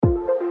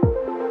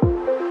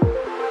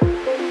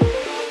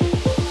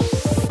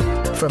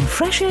From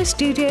Fresh Air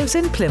Studios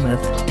in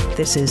Plymouth,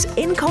 this is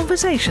In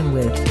Conversation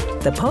With,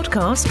 the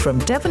podcast from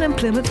Devon and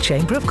Plymouth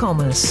Chamber of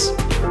Commerce.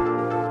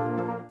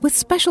 With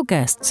special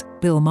guests,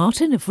 Bill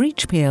Martin of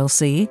Reach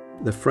plc.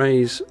 The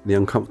phrase, the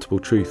uncomfortable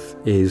truth,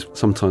 is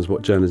sometimes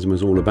what journalism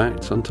is all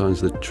about. Sometimes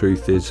the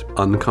truth is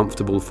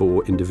uncomfortable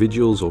for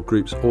individuals or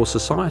groups or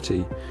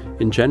society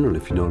in general,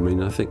 if you know what I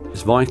mean. I think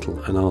it's vital,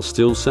 and I'll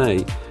still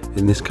say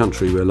in this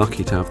country we're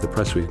lucky to have the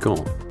press we've got.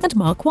 And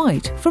Mark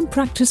White from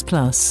Practice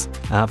Plus.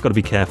 I've got to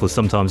be careful.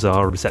 Sometimes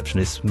our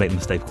receptionists make the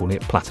mistake of calling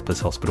it Platypus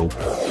Hospital.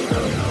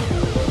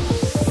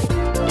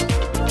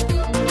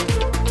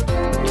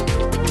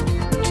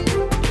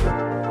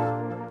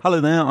 Hello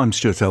there, I'm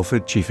Stuart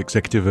Elford, Chief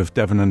Executive of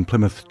Devon and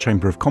Plymouth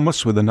Chamber of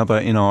Commerce, with another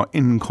in our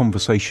In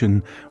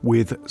Conversation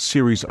With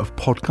series of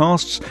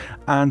podcasts.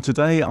 And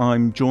today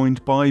I'm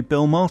joined by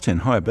Bill Martin.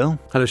 Hi, Bill.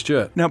 Hello,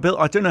 Stuart. Now, Bill,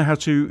 I don't know how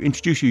to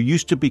introduce you. You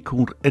used to be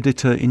called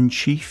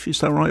Editor-in-Chief, is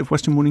that right, of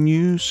Western Morning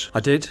News? I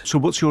did. So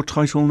what's your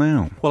title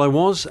now? Well, I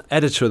was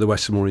editor of the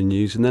Western Morning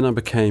News, and then I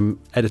became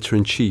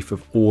Editor-in-Chief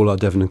of all our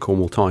Devon and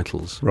Cornwall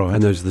titles. Right.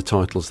 And those are the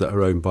titles that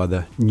are owned by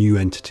the new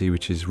entity,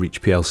 which is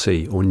Reach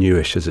plc, or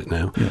newish, is it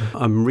now?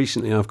 Yeah.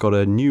 Recently, I've got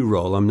a new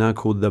role. I'm now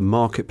called the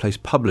Marketplace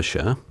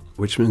Publisher,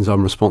 which means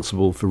I'm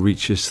responsible for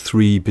Reach's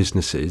 3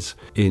 businesses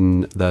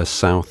in the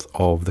south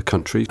of the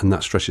country, and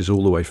that stretches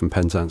all the way from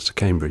Penzance to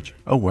Cambridge.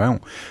 Oh, wow.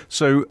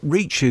 So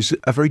Reach is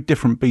a very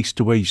different beast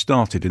to where you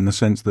started, in the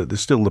sense that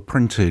there's still the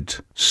printed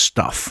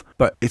stuff,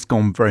 but it's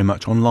gone very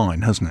much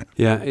online, hasn't it?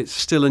 Yeah, it's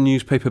still a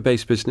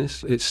newspaper-based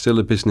business. It's still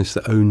a business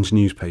that owns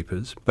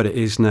newspapers, but it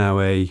is now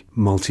a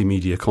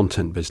multimedia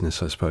content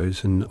business, I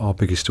suppose, and our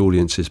biggest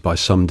audiences by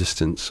some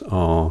distance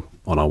are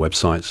on our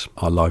websites,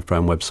 our live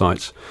brand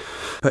websites.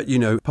 But, you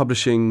know,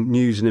 publishing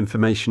news and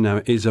information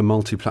now is a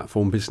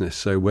multi-platform business.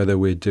 So whether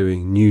we're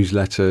doing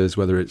newsletters,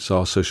 whether it's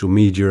our social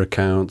media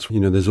accounts, you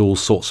know, there's all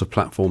sorts of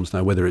platforms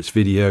now, whether it's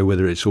video,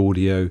 whether it's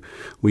audio.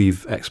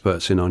 We've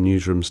experts in our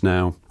newsrooms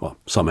now, well,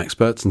 some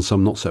experts and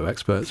some not so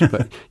experts,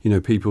 but, you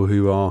know, people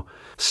who are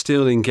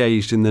still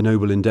engaged in the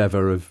noble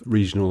endeavour of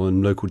regional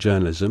and local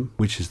journalism,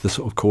 which is the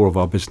sort of core of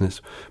our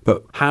business.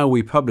 But how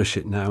we publish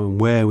it now and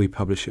where we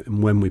publish it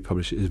and when we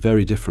publish it is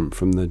very different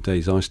from the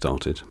days I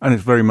started. And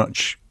it's very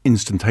much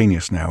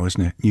instantaneous now,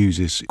 isn't it? News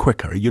is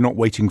quicker. You're not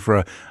waiting for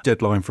a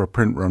deadline for a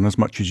print run as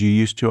much as you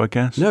used to, I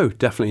guess? No,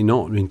 definitely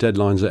not. I mean,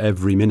 deadlines are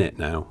every minute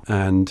now.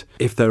 And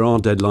if there are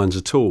deadlines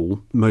at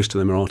all, most of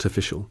them are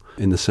artificial,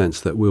 in the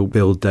sense that we'll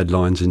build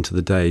deadlines into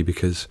the day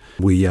because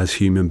we as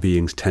human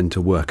beings tend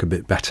to work a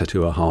bit better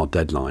to a hard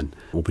deadline,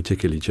 or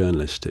particularly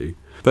journalists do.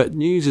 But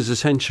news is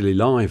essentially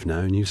live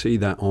now, and you see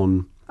that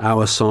on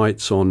our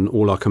sites, on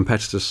all our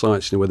competitors'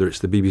 sites, you know, whether it's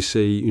the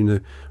BBC, you know,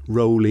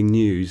 rolling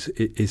news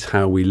is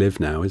how we live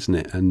now, isn't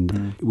it?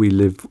 And we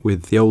live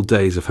with the old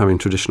days of having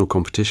traditional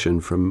competition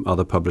from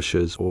other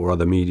publishers or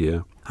other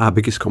media. Our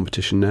biggest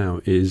competition now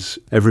is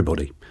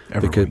everybody.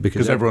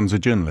 Because everyone's a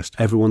journalist.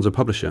 Everyone's a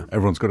publisher.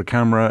 Everyone's got a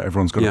camera,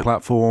 everyone's got a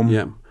platform.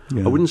 Yeah.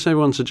 I wouldn't say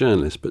everyone's a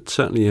journalist, but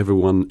certainly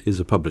everyone is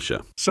a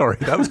publisher. Sorry,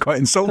 that was quite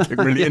insulting,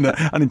 really,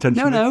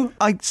 unintentionally. No.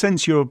 I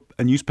sense you're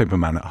a newspaper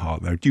man at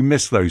heart, though. Do you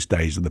miss those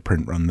days of the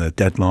print run, the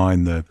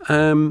deadline?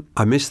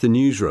 I miss the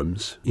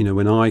newsrooms. You know,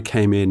 when I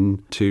came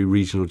in to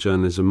regional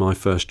journalism, my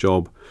first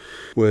job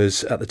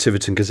was at the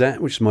Tiverton Gazette,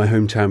 which is my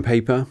hometown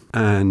paper,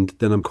 and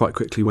then I quite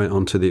quickly went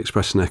on to the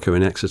Express and Echo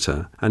in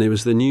Exeter. And it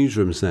was the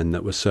newsrooms then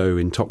that were so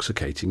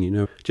intoxicating. You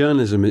know,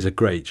 journalism is a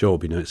great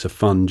job. You know, it's a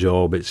fun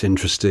job. It's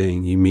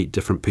interesting. You meet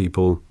different people.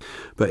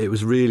 But it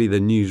was really the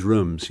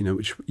newsrooms, you know,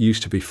 which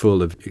used to be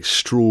full of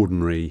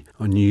extraordinary,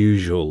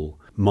 unusual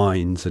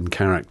minds and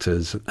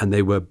characters, and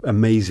they were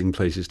amazing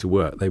places to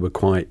work. They were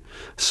quite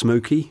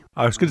smoky.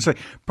 I was going to say,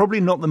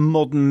 probably not the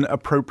modern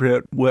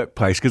appropriate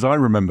workplace, because I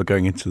remember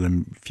going into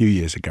them a few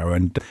years ago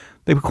and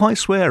they were quite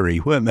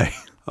sweary, weren't they?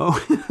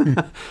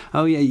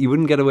 Oh yeah, you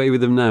wouldn't get away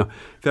with them now.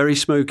 Very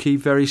smoky,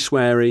 very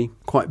sweary,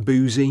 quite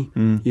boozy.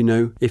 You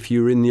know, if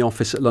you were in the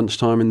office at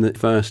lunchtime in the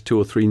first 2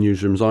 or 3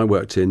 newsrooms I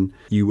worked in,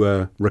 you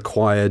were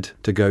required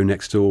to go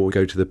next door,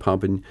 go to the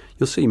pub, and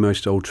you'll see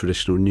most old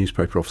traditional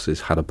newspaper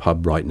offices had a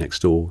pub right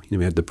next door. You know,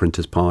 we had the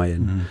Printer's Pie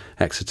in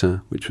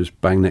Exeter, which was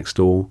bang next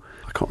door.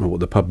 I can't remember what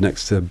the pub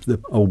next to the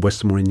old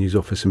Western Morning News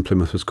office in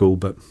Plymouth was called,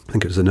 but I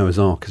think it was the Noah's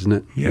Ark, isn't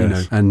it? Yes. You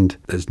know, and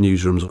there's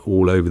newsrooms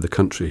all over the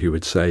country who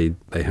would say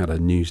they had a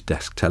news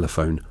desk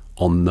telephone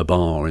on the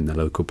bar in the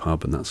local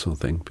pub and that sort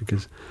of thing,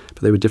 but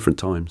they were different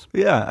times.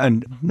 Yeah,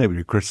 and nobody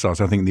would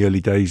criticise. I think the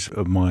early days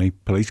of my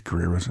police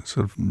career was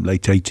sort of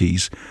late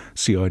 80s.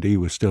 CID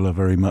was still a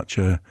very much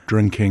a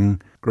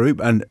drinking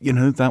group, and, you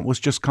know, that was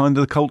just kind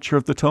of the culture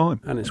of the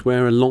time. And it's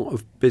where a lot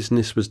of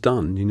business was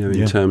done, you know,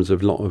 in terms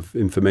of a lot of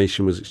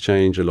information was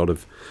exchanged, a lot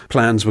of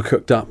plans were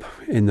cooked up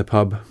in the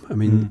pub. I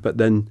mean, but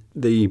then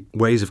the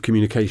ways of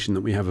communication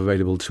that we have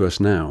available to us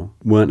now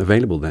weren't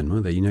available then, were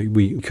they? You know,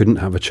 we couldn't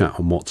have a chat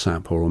on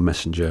WhatsApp or on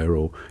Messenger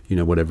or, you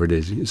know, whatever it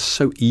is. It's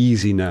so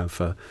easy now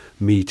for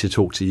me to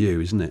talk to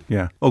you, isn't it?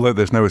 Yeah, although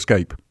there's no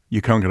escape.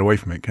 You can't get away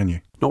from it, can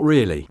you? Not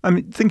really. I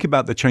mean, think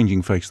about the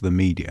changing face of the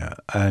media,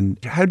 and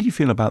how do you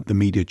feel about the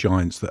media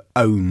giants that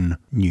own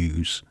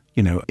news?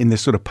 You know, in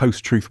this sort of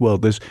post-truth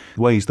world, there's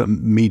ways that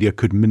media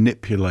could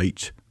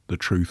manipulate the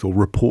truth or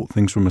report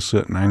things from a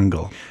certain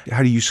angle.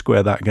 How do you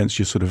square that against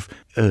your sort of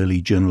early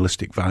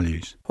journalistic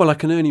values? Well, I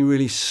can only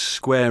really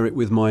square it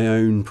with my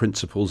own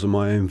principles and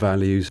my own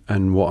values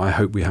and what I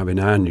hope we have in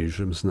our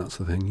newsrooms and that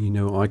sort of thing. You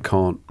know, I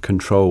can't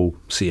control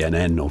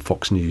CNN or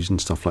Fox News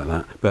and stuff like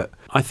that. But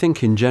I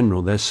think in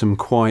general there's some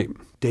quite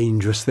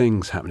dangerous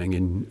things happening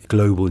in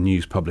global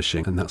news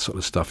publishing and that sort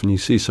of stuff. And you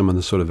see some of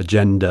the sort of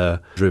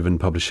agenda-driven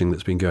publishing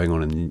that's been going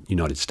on in the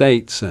United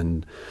States,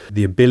 and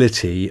the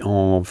ability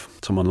of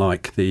someone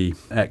like the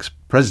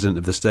ex-president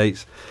of the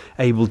States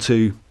able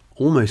to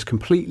almost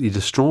completely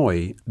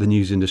destroy the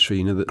news industry.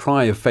 You know, the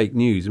cry of fake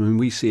news, I mean,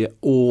 we see it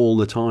all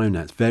the time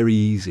now. It's very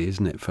easy,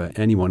 isn't it, for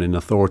anyone in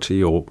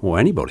authority or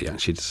anybody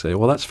actually to say,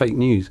 well, that's fake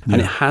news. Yeah.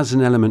 And it has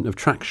an element of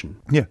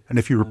traction. Yeah, and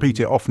if you repeat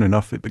it often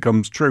enough, it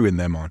becomes true in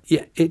their mind.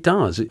 Yeah, it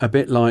does. A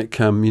bit like,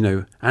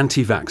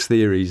 anti-vax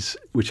theories,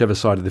 whichever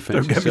side of the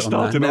fence. Don't get me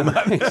started on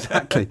that.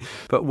 Exactly.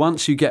 But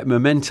once you get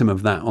momentum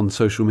of that on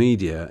social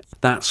media,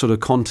 that sort of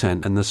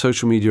content and the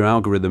social media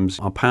algorithms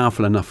are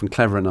powerful enough and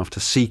clever enough to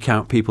seek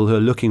out people who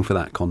are looking for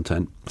that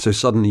content. So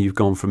suddenly you've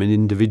gone from an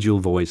individual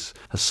voice,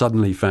 has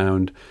suddenly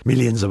found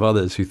millions of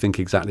others who think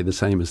exactly the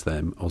same as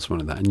them or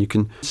something like that. And you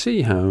can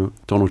see how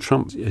Donald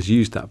Trump has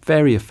used that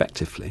very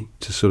effectively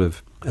to sort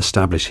of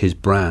establish his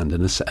brand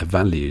and a set of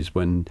values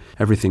when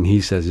everything he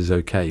says is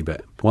okay,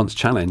 but once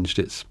challenged,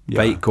 it's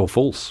fake or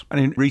false. And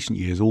in recent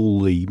years, all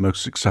the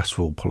most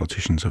successful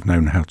politicians have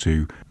known how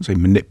to, say,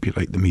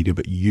 manipulate the media,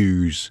 but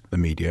use the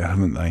media,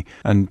 haven't they?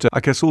 And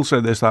I guess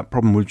also there's that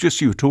problem with just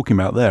you were talking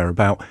about there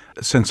about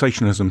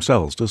sensationalism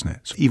sells, doesn't it?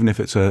 So even if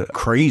it's a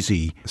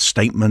crazy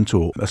statement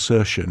or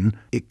assertion,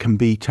 it can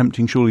be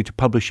tempting surely to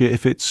publish it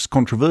if it's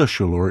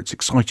controversial or it's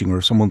exciting or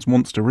if someone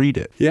wants to read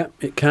it. Yeah,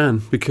 it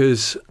can,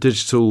 because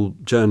digital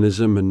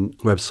journalism and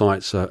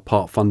websites are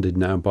part funded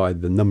now by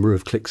the number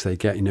of clicks they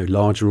get. You know,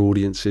 larger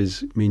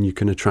audiences mean you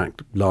can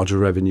attract larger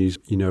revenues,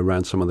 you know,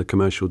 around some of the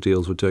commercial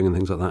deals we're doing and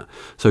things like that.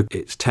 So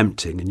it's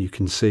tempting, and you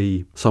can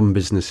see some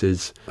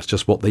businesses, that's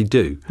just what they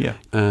do. Yeah.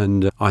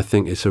 And I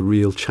think it's a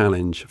real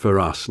challenge for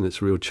us, and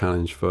it's a real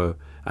challenge for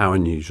our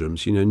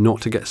newsrooms, you know,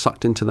 not to get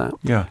sucked into that.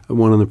 Yeah. And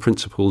one of the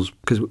principles,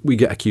 because we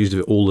get accused of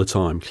it all the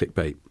time,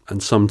 clickbait.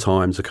 And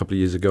sometimes a couple of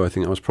years ago, I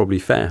think that was probably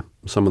fair.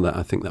 Some of that,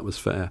 I think that was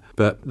fair.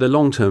 But the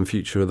long-term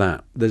future of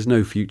that, there's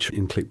no future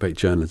in clickbait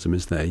journalism,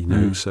 is there? You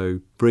know,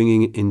 so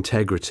bringing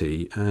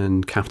integrity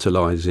and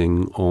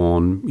capitalising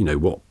on, you know,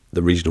 what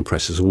the regional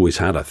press has always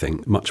had, I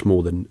think, much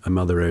more than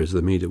other areas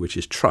of the media, which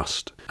is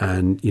trust.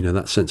 And, you know,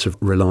 that sense of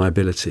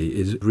reliability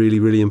is really,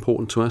 really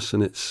important to us,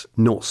 and it's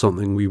not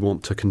something we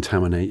want to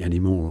contaminate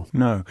anymore.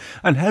 No.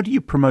 And how do you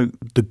promote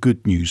the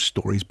good news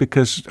stories?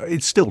 Because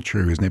it's still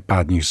true, isn't it?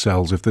 Bad news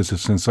sells. If there's a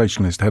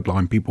sensationalist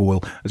headline, people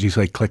will, as you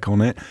say, click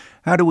on it.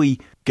 How do we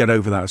get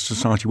over that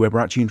society where we're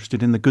actually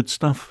interested in the good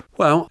stuff?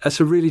 Well, that's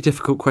a really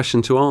difficult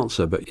question to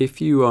answer. But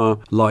if you are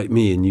like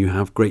me and you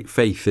have great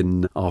faith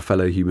in our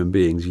fellow human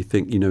beings, you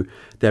think, you know,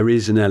 there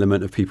is an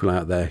element of people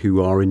out there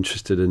who are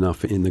interested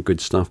enough in the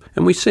good stuff.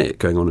 And we see it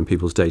going on in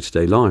people's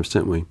day-to-day lives,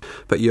 don't we?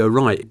 But you're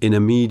right, in a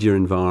media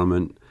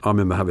environment, I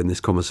remember having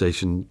this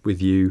conversation with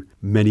you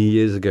many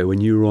years ago when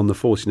you were on the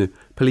force. You know,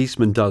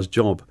 policeman does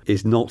job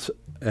is not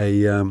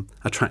a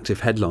attractive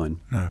headline.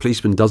 No.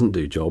 Policeman doesn't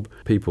do job.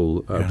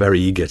 People are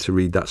very eager to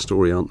read that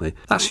story, aren't they?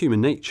 That's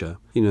human nature.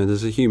 You know,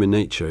 there's a human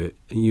nature.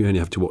 You only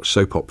have to watch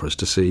soap operas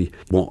to see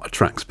what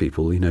attracts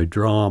people, you know,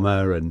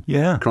 drama and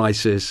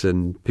crisis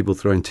and people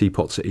throwing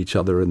teapots at each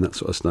other and that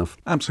sort of stuff.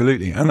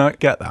 Absolutely. And I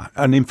get that.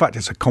 And in fact,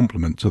 it's a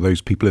compliment to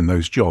those people in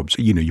those jobs.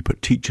 You know, you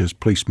put teachers,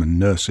 policemen,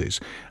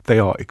 nurses, they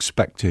are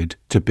expected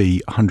to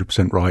be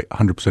 100% right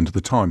 100% of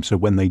the time. So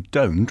when they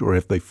don't, or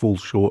if they fall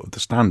short of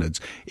the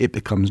standards, it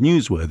becomes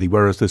newsworthy.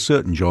 Whereas there's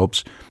certain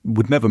jobs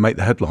would never make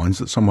the headlines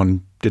that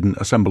someone didn't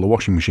assemble a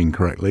washing machine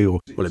correctly. Or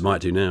well, it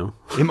might do now.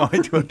 It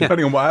might,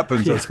 depending on what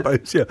happens, I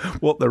suppose,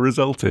 what the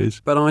result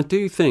is. But I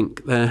do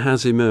think there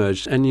has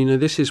emerged, and, you know,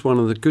 this is one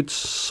of the good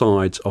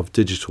sides of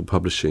digital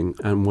publishing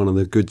and one of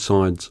the good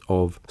sides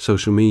of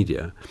social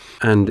media,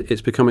 and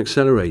it's become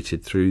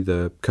accelerated through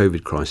the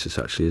COVID crisis,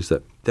 actually, is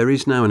that there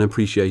is now an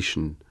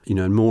appreciation, you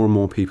know, and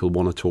more people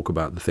want to talk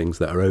about the things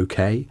that are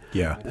okay.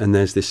 Yeah. And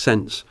there's this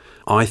sense,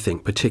 I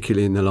think,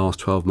 particularly in the last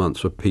 12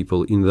 months, where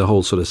people, you know, the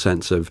whole sort of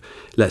sense of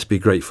let's be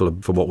grateful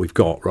for what we've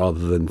got rather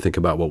than think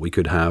about what we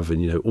could have. And,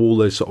 you know, all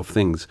those sort of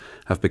things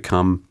have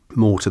become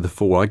more to the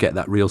fore. I get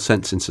that real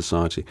sense in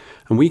society.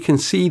 And we can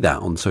see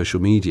that on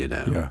social media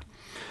now. Yeah.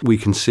 We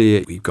can see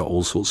it. We've got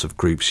all sorts of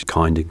groups,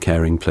 Kind and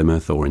Caring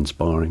Plymouth or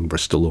Inspiring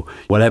Bristol or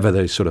whatever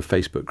those sort of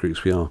Facebook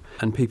groups we are.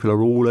 And people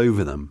are all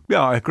over them.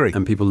 Yeah, I agree.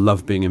 And people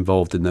love being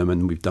involved in them,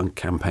 and we've done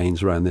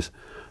campaigns around this.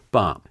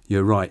 But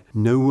you're right,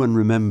 no one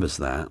remembers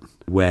that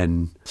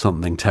when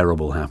something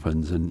terrible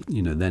happens and,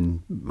 you know,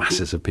 then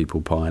masses of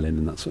people pile in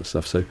and that sort of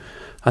stuff. So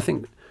I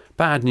think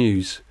bad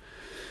news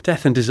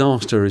death and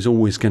disaster is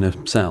always going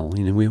to sell.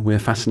 You know, we're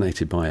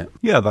fascinated by it.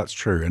 Yeah, that's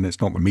true. And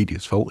it's not the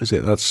media's fault, is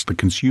it? That's the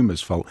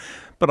consumer's fault.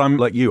 But I'm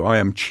like you, I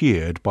am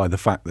cheered by the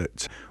fact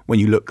that when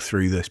you look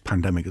through this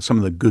pandemic at some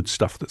of the good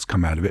stuff that's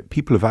come out of it,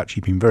 people have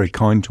actually been very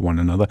kind to one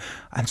another,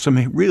 and some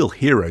real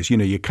heroes, you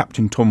know, your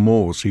Captain Tom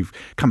Moores, who've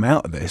come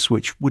out of this,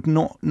 which would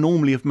not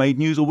normally have made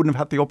news or wouldn't have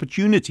had the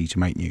opportunity to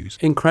make news.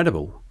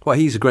 Incredible. Well,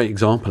 he's a great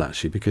example,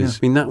 actually, because, I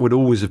mean, that would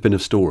always have been a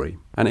story,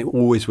 and it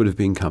always would have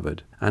been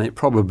covered, and it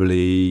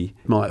probably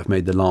might have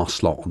made the last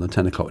slot on the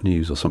 10 o'clock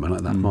news or something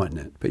like that, mightn't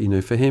it? But, you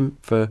know, for him,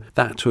 for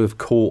that to have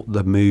caught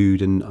the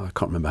mood, and I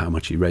can't remember how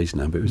much he raised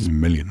now, but it was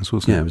millions,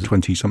 wasn't it? It was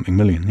 20-something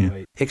million,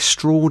 yeah.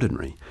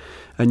 Extraordinary.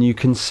 And you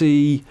can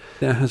see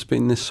there has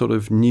been this sort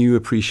of new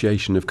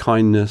appreciation of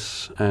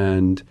kindness,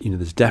 and, you know,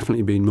 there's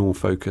definitely been more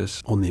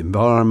focus on the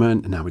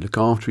environment and how we look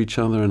after each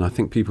other. And I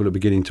think people are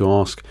beginning to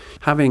ask,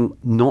 having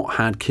not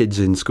had kids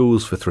in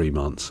schools for 3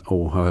 months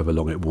or however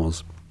long it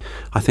was,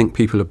 I think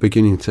people are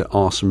beginning to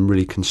ask some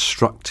really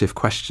constructive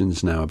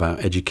questions now about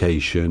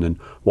education and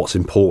what's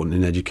important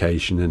in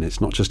education. And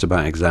it's not just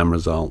about exam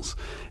results,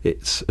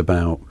 it's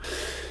about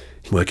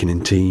working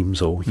in teams,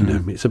 or, you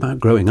know, it's about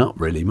growing up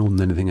really more than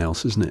anything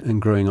else, isn't it?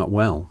 And growing up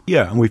well.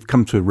 Yeah, and we've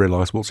come to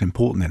realise what's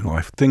important in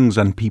life. Things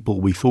and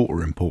people we thought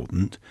were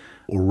important,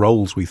 or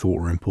roles we thought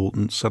were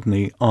important,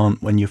 suddenly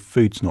aren't when your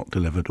food's not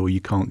delivered, or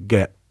you can't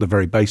get the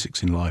very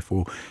basics in life,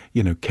 or,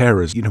 you know,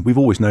 carers. You know, we've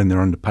always known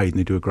they're underpaid and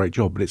they do a great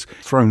job, but it's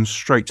thrown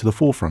straight to the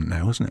forefront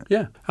now, isn't it?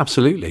 Yeah,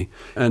 absolutely.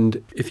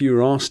 And if you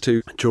were asked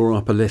to draw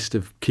up a list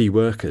of key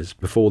workers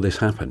before this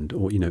happened,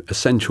 or, you know,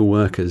 essential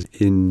workers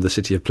in the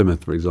city of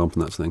Plymouth, for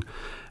example, that sort of thing,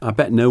 I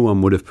bet no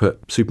one would have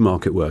put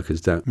supermarket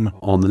workers down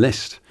on the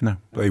list. No,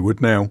 they would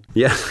now.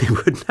 Yeah, they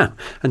would now.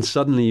 And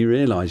suddenly you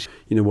realise,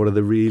 you know, what are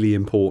the really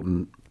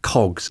important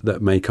cogs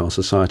that make our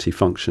society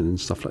function and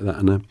stuff like that.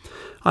 And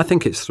I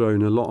think it's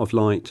thrown a lot of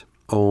light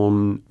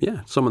on,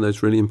 some of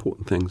those really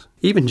important things.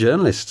 Even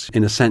journalists,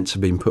 in a sense,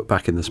 have been put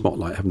back in the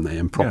spotlight, haven't they?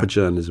 And proper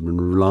journalism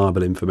and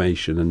reliable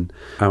information, and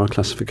our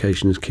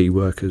classification as key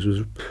workers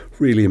was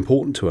really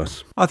important to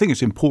us. I think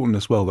it's important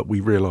as well that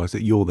we realise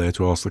that you're there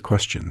to ask the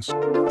questions.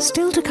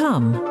 Still to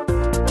come,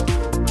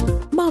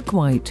 Mark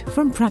White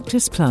from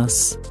Practice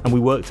Plus. And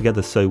we work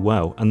together so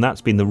well, and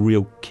that's been the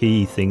real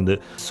key thing that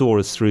saw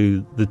us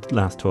through the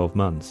last 12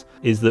 months,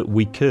 is that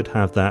we could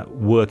have that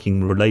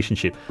working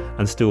relationship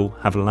and still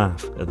have a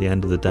laugh at the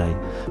end of the day.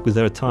 Because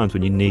there are times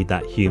when you need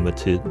that humour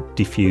to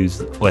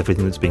diffuse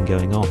everything that's been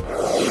going on.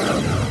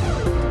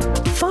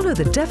 Follow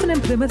the Devon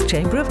and Plymouth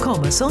Chamber of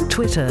Commerce on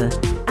Twitter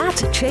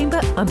 @chamber_Devon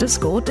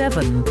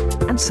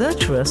and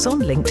search for us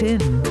on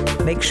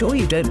LinkedIn. Make sure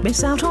you don't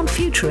miss out on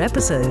future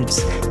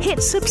episodes.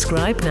 Hit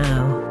subscribe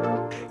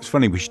now. It's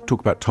funny, we should talk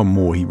about Tom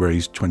Moore. He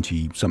raised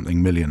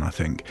 20-something million, I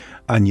think,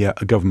 and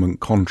yet a government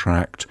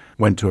contract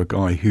went to a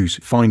guy whose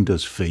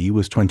finder's fee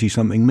was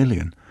 20-something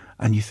million.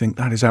 And you think,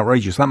 that is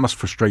outrageous. That must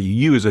frustrate you.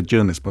 You as a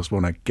journalist must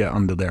want to get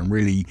under there and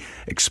really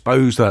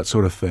expose that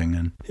sort of thing.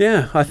 And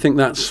yeah, I think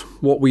that's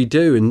what we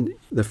do. And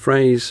the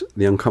phrase,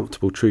 the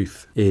uncomfortable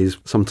truth, is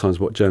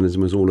sometimes what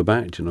journalism is all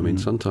about. You know what I mean?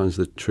 Sometimes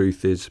the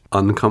truth is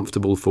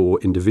uncomfortable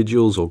for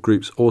individuals or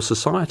groups or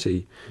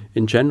society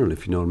in general,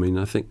 if you know what I mean.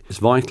 I think it's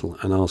vital.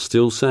 And I'll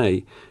still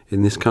say,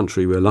 in this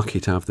country, we're lucky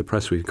to have the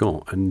press we've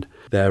got. And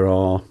there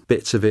are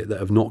bits of it that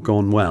have not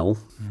gone well.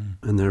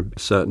 And there are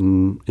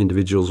certain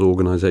individuals or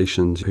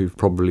organisations who've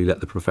probably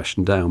let the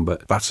profession down.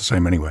 But that's the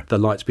same anyway. The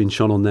light's been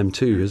shone on them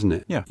too, isn't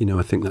it? Yeah. You know,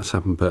 I think that's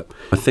happened. But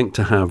I think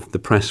to have the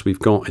press we've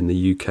got in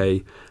the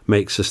UK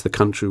makes us the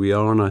country we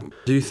are. And I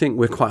do think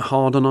we're quite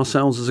hard on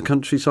ourselves as a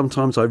country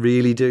sometimes. I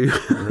really do.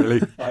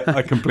 Really?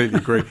 I completely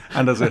agree.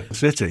 And as a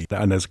city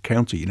and as a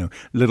county, you know,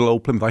 little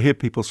old Plymouth. I hear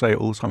people say it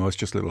all the time, it's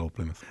just little old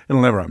Plymouth.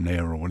 It'll never happen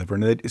here or whatever.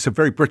 And it's a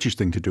very British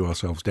thing to do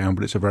ourselves down,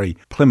 but it's a very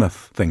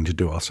Plymouth thing to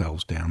do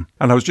ourselves down.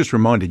 And I was just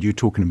reminded, you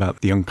talking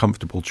about the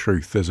uncomfortable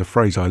truth. There's a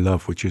phrase I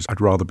love, which is,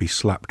 I'd rather be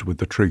slapped with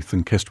the truth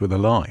than kissed with a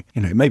lie.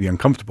 You know, it may be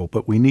uncomfortable,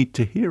 but we need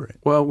to hear it.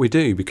 Well, we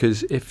do,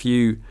 because if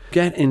you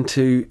get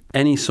into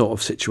any sort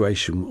of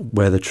situation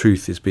where the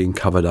truth is being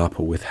covered up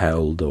or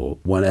withheld or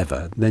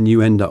whatever, then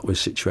you end up with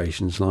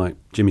situations like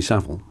Jimmy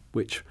Savile,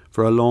 which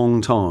for a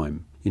long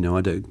time, you know,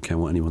 I don't care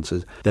what anyone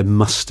says, there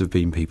must have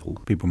been people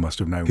must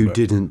have known who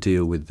didn't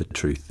deal with the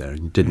truth there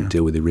and didn't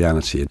deal with the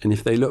reality. And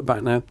if they look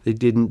back now, they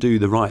didn't do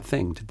the right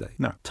thing, did they?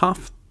 No.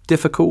 Tough.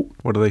 Difficult.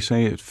 What do they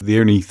say? It's the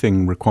only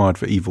thing required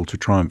for evil to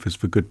triumph is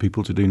for good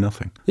people to do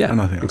nothing. Yeah,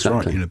 and I think that's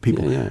exactly. right. You know,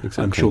 people. Yeah,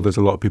 exactly. I'm sure there's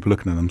a lot of people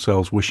looking at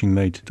themselves wishing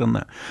they'd done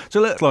that.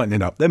 So let's lighten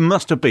it up. There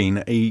must have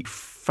been a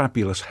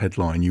fabulous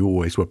headline you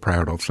always were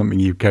proud of, something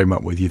you came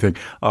up with. You think,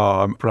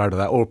 oh, I'm proud of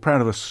that, or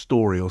proud of a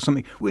story or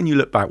something. When you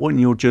look back, in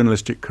your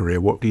journalistic career,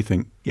 what do you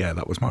think? Yeah,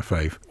 that was my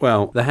fave.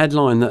 Well, the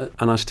headline,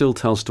 and I still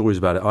tell stories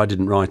about it, I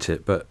didn't write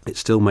it, but it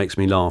still makes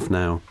me laugh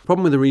now.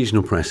 Problem with the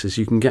regional press is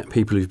you can get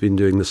people who've been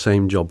doing the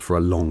same job for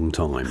a long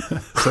time.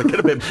 So I get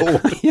a bit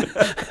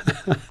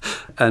bored.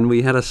 And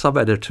we had a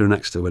sub-editor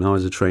next to when I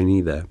was a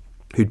trainee there.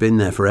 who'd been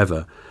there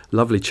forever.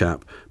 Lovely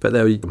chap. But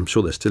there, I'm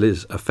sure there still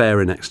is, a fair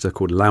in Exeter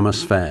called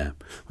Lammas Fair,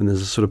 when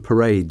there's a sort of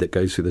parade that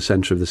goes through the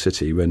centre of the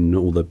city when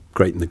all the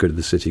great and the good of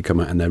the city come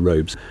out in their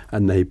robes,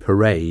 and they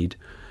parade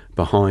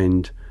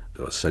behind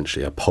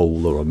essentially a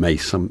pole or a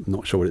mace, I'm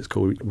not sure what it's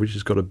called, which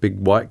has got a big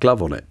white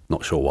glove on it.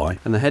 Not sure why.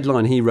 And the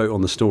headline he wrote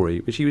on the story,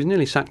 which he was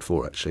nearly sacked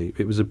for actually,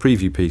 it was a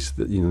preview piece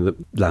that,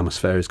 that Lammas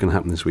Fair is going to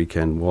happen this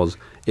weekend, was,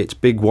 "It's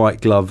big white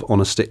glove on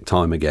a stick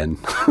time again."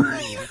 Well,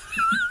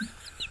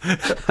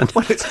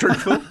 it's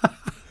truthful.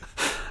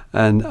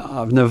 And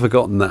I've never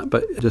forgotten that,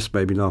 but it just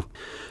made me laugh.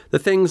 The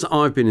things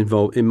I've been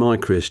involved in my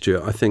career,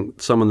 Stuart, I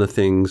think some of the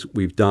things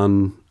we've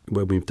done,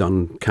 where we've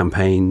done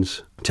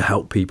campaigns to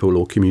help people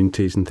or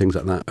communities and things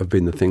like that, have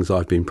been the things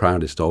I've been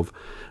proudest of.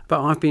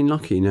 But I've been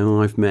lucky,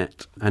 I've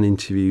met and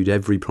interviewed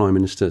every Prime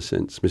Minister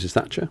since Mrs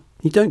Thatcher.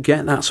 You don't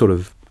get that sort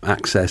of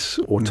access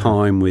or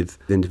time with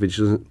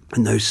individuals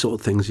and those sort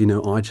of things.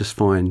 I just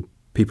find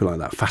people like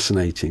that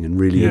fascinating and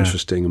really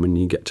interesting, and when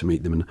you get to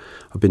meet them, and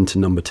I've been to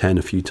Number 10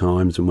 a few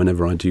times, and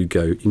whenever I do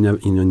go,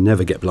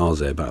 never get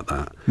blasé about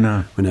that.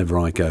 No. Whenever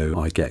I go,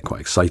 I get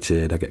quite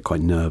excited, I get quite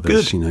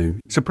nervous.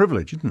 Good. It's a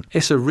privilege, isn't it?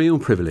 It's a real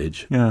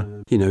privilege. Yeah.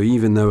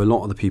 Even though a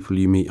lot of the people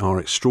you meet are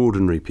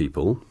extraordinary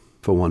people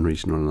for one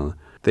reason or another,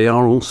 they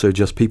are also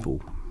just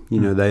people.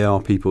 They are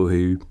people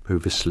who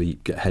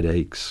oversleep, get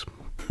headaches,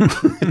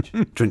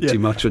 drink too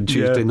much on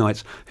Tuesday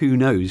nights. Who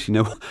knows?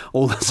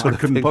 All that sort of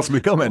things. I couldn't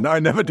possibly comment. I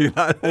never do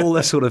that. All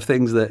the sort of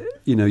things that,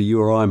 you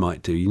or I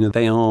might do.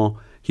 They are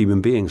human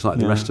beings like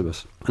the rest of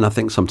us. And I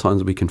think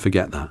sometimes we can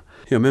forget that.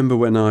 I remember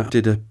when I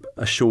did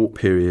a short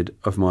period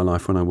of my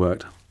life when I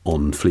worked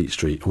on Fleet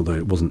Street, although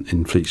it wasn't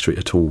in Fleet Street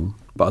at all,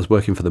 but I was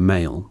working for the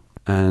Mail.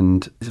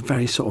 And it's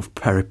very sort of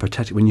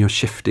peripatetic when you're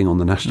shifting on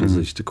the nationals, as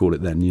I used to call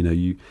it then.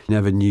 You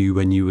never knew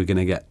when you were going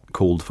to get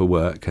called for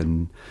work,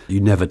 and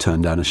you never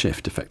turned down a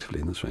shift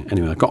effectively in this way.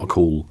 Anyway, I got a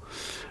call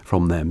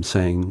from them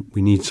saying,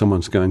 "We need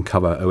someone to go and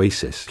cover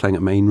Oasis playing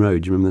at Main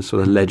Road." Do you remember this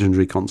sort of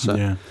legendary concert?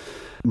 Yeah.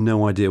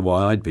 No idea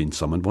why I'd been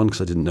summoned. One,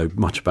 because I didn't know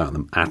much about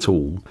them at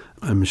all.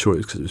 I'm sure it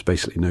was because it was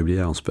basically nobody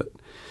else. But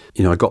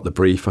I got the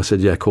brief. I said,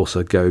 yeah, of course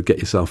I'd go. Get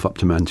yourself up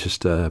to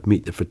Manchester,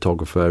 meet the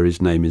photographer.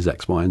 His name is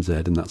X, Y and Z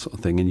and that sort of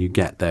thing. And you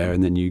get there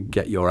and then you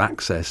get your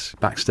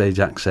backstage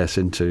access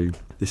into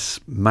this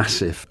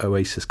massive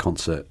Oasis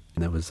concert.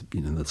 And there was,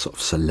 the sort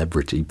of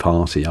celebrity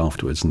party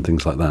afterwards and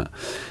things like that,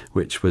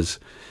 which was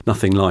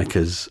nothing like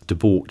as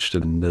debauched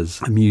and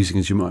as amusing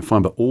as you might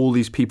find. But all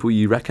these people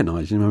you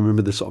recognise, I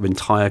remember the sort of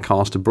entire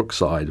cast of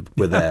Brookside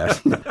were there.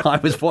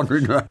 I was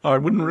wandering around. I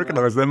wouldn't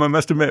recognise them, I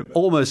must admit.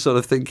 Almost sort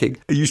of thinking.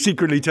 Are you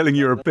secretly telling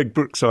you're a big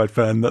Brookside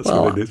fan? That's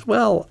what it is.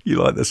 Well,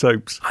 you like the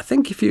soaps. I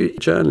think if you're a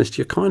journalist,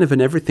 you're kind of an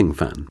everything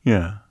fan.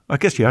 Yeah. I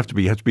guess you have to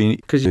be.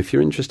 Because if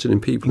you're interested in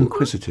people.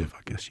 Inquisitive,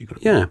 I guess you got to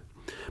be. Yeah.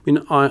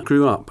 I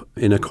grew up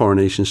in a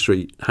Coronation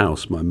Street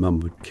house. My mum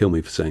would kill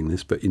me for saying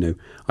this, but,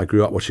 I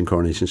grew up watching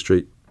Coronation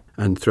Street,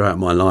 and throughout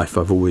my life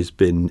I've always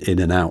been in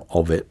and out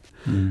of it.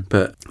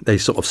 But they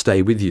sort of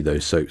stay with you,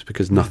 those soaps,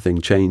 because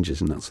nothing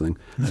changes and that sort of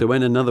thing. So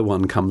when another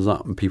one comes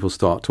up and people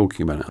start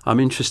talking about it, I'm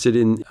interested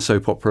in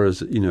soap opera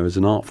as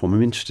an art form.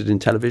 I'm interested in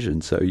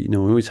television, so, I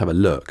always have a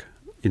look.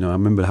 I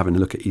remember having a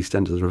look at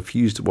EastEnders. I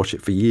refused to watch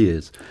it for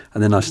years.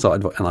 And then I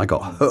started, and I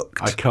got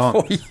hooked. I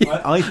can't.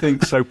 I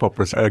think soap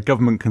operas are a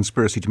government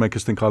conspiracy to make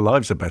us think our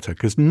lives are better,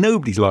 because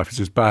nobody's life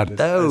is as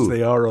bad as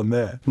they are on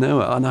there.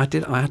 No, and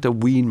I had to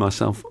wean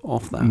myself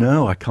off that.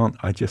 No, I can't.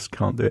 I just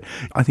can't do it.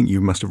 I think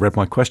you must have read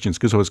my questions,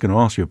 because I was going to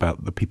ask you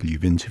about the people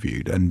you've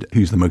interviewed and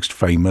who's the most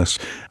famous.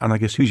 And I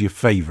guess who's your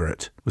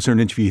favourite? Was there an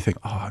interview you think,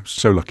 I'm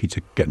so lucky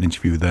to get an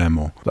interview with them,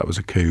 or that was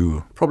a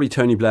coup? Probably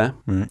Tony Blair.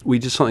 Right. We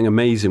did something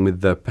amazing with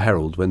the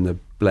Herald when the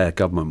Blair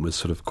government was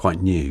sort of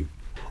quite new.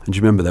 And do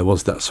you remember there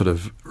was that sort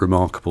of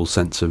remarkable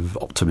sense of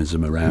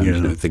optimism around,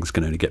 things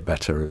can only get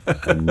better.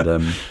 And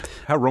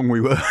how wrong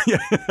we were.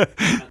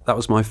 That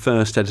was my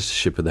first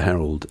editorship of the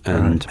Herald,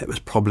 and it was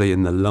probably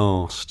in the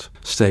last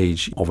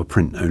stage of a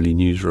print-only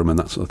newsroom and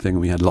that sort of thing.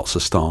 And we had lots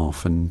of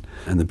staff, and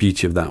the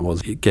beauty of that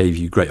was it gave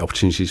you great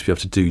opportunities to be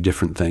able to do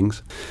different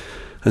things.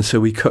 And so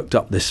we cooked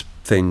up this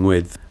thing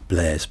with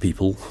Blair's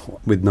people,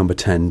 with Number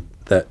 10,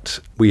 that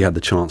we had the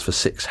chance for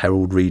 6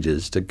 Herald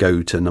readers to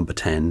go to Number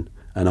 10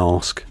 and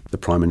ask the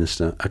Prime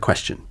Minister a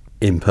question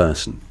in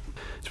person.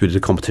 So we did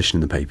a competition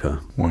in the paper.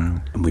 Wow.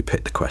 And we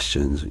picked the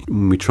questions.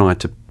 And we tried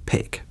to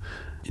pick,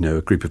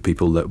 a group of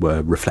people that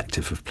were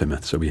reflective of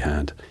Plymouth. So we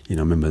had, I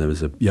remember there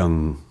was a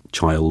young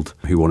child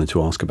who wanted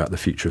to ask about the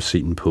future of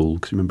Seton Pool,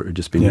 because remember it had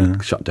just been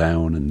shut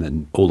down, and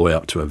then all the way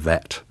up to a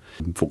vet,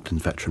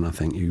 Falklands veteran, I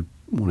think, who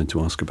wanted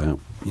to ask about,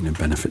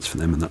 benefits for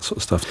them and that sort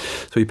of stuff.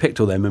 So we picked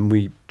all them and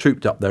we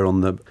trooped up there on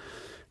the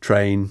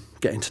train,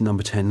 getting to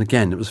Number 10.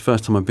 Again, it was the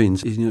first time I've been.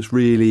 It's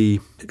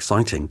really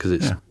exciting because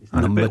it's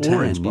Number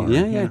 10.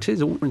 Yeah, it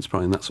is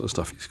awe-inspiring, that sort of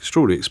stuff. It's an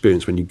extraordinary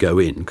experience when you go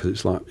in, because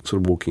it's like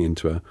sort of walking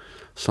into a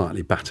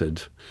slightly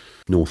battered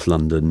North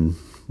London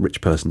rich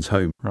person's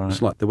home. Right.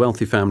 It's like the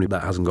wealthy family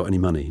that hasn't got any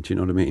money. Do you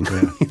know what I mean?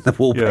 Yeah. The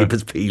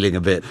wallpaper's peeling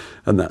a bit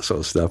and that sort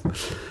of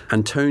stuff.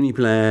 And Tony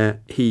Blair,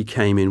 he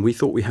came in. We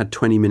thought we had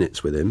 20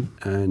 minutes with him,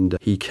 and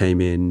he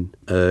came in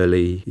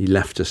early. He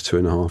left us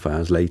 2.5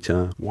 hours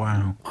later.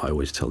 Wow. I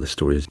always tell this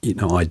story.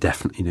 I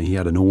definitely, he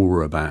had an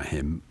aura about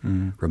him,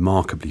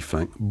 remarkably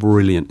frank,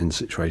 brilliant in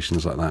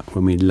situations like that.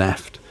 When we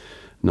left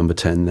Number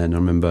 10 then, I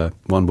remember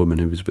one woman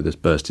who was with us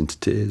burst into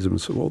tears and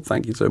said, well,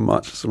 thank you so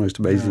much. It's the most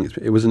amazing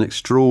experience. It was an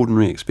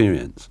extraordinary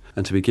experience.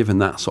 And to be given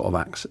that sort of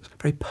access,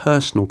 very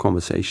personal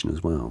conversation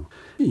as well.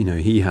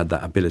 He had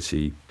that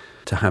ability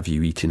to have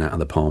you eating out of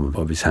the palm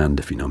of his hand,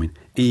 if you know what I mean.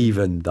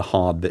 Even the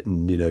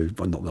hard-bitten,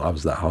 well, not that I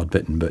was that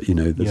hard-bitten, but,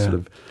 the sort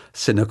of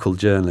cynical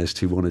journalist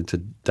who wanted to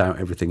doubt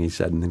everything he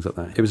said and things like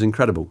that. It was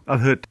incredible. I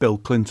heard Bill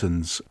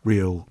Clinton's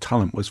real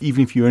talent was,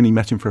 even if you only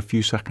met him for a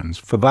few seconds,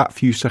 for that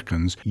few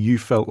seconds, you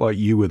felt like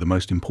you were the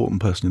most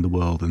important person in the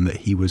world and that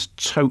he was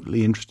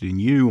totally interested in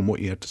you and what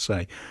you had to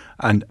say.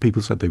 And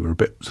people said they were a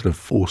bit sort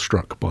of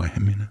awestruck by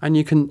him, And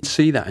you can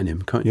see that in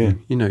him, can't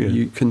you?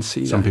 You can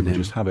see Some that in him. Some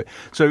people just have it.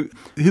 So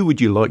who would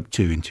you like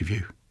to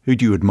interview? Who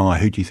do you admire?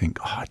 Who do you think,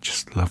 I'd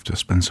just love to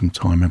spend some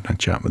time having a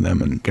chat with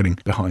them and getting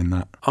behind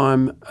that?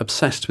 I'm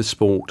obsessed with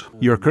sport.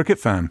 You're a cricket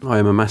fan? I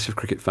am a massive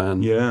cricket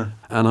fan. Yeah.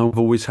 And I've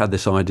always had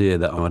this idea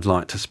that I'd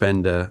like to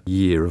spend a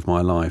year of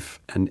my life,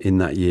 and in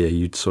that year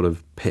you'd sort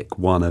of pick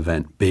one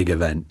event, big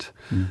event,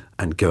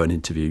 and go and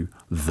interview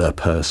the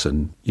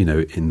person,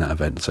 in that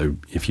event. So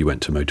if you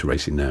went to motor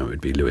racing now, it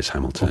would be Lewis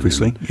Hamilton.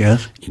 Obviously,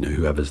 yes.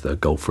 Whoever's the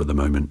golfer of the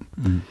moment.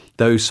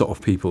 Those sort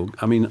of people.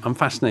 I mean, I'm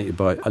fascinated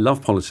I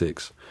love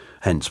politics.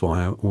 Hence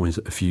why I always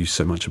effuse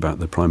so much about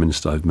the Prime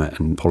Minister I've met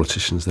and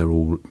politicians. They're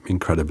all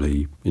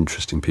incredibly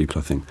interesting people,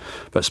 I think.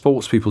 But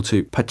sports people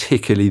too,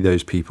 particularly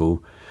those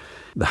people,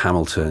 the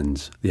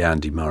Hamiltons, the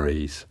Andy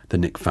Murrays, the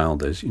Nick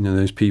Falders,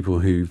 those people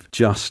who've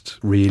just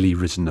really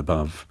risen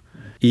above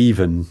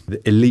even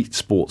the elite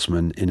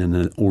sportsmen in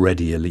an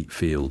already elite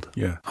field.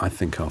 Yeah. I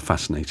think are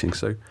fascinating.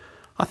 So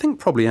I think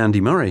probably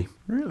Andy Murray.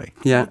 Really?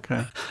 Yeah.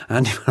 Okay.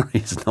 Andy Murray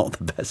is not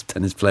the best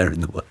tennis player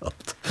in the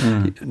world.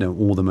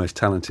 Or the most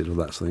talented or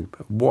that sort of thing.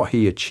 But what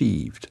he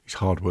achieved. He's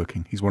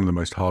hardworking. He's one of the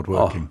most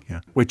hardworking.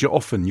 Yeah. Which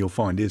often you'll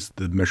find is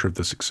the measure of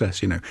the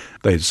success.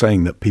 They're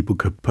saying that people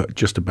could put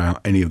just about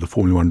any of the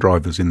Formula One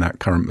drivers in that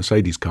current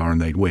Mercedes car and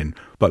they'd win.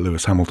 But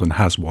Lewis Hamilton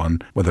has won,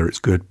 whether it's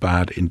good,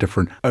 bad,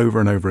 indifferent, over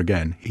and over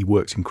again. He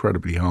works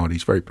incredibly hard.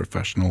 He's very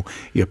professional.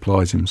 He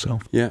applies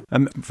himself. Yeah.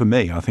 And for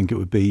me, I think it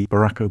would be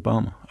Barack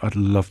Obama. I'd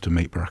love to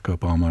meet Barack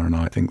Obama, and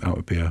I think that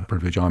would be a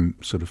privilege.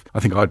 I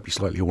think I'd be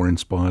slightly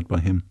awe-inspired by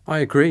him. I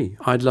agree.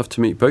 I'd love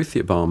to meet both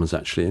the Obamas,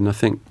 actually. And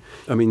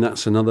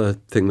that's another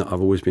thing that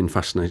I've always been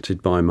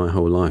fascinated by my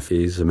whole life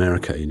is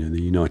America.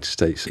 The United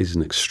States is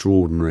an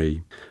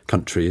extraordinary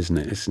country, isn't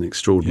it? It's an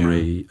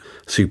extraordinary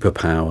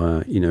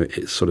superpower.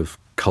 It's sort of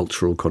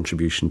cultural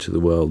contribution to the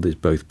world is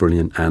both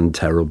brilliant and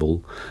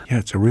terrible. Yeah,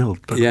 it's a real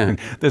thing.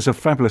 There's a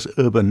fabulous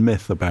urban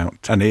myth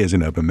about, and it is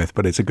an urban myth,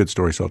 but it's a good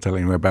story, so I'll tell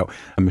you about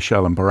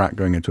Michelle and Barack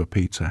going into a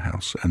pizza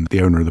house, and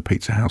the owner of the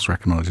pizza house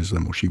recognises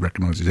them, or she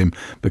recognises him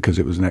because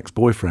it was an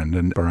ex-boyfriend,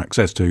 and Barack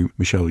says to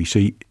Michelle, you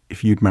see,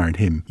 if you'd married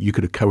him, you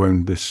could have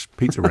co-owned this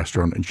pizza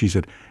restaurant. And she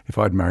said, if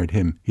I'd married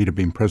him, he'd have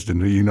been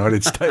president of the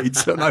United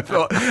States. And I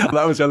thought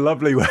that was a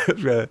lovely way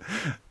of...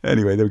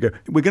 Anyway, there we go.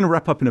 We're going to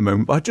wrap up in a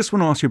moment, but I just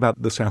want to ask you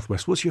about the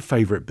Southwest. What's your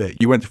favourite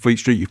bit? You went to Fleet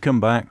Street, you've come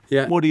back.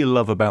 Yeah. What do you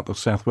love about the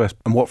Southwest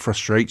and what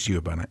frustrates you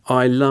about it?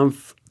 I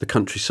love the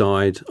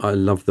countryside. I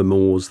love the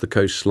moors, the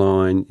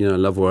coastline. I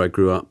love where I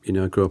grew up.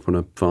 I grew up on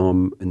a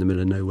farm in the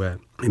middle of nowhere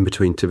in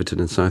between Tiverton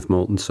and South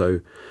Molton. So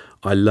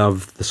I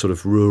love the sort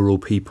of rural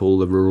people,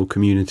 the rural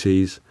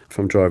communities. If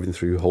I'm driving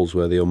through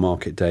Holsworthy on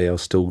market day, I'll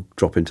still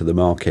drop into the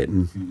market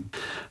and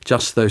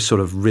just those sort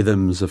of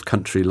rhythms of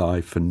country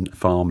life and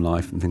farm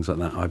life and things like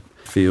that. I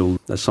feel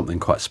there's something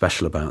quite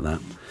special about that.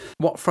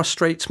 What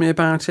frustrates me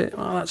about it?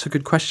 Well, that's a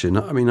good question.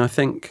 I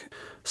think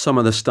some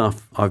of the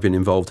stuff I've been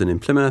involved in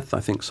Plymouth,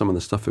 I think some of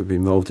the stuff I've been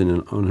involved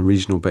in on a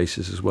regional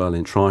basis as well,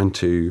 in trying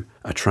to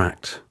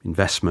attract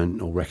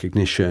investment or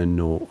recognition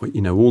or,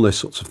 all those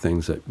sorts of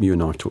things that you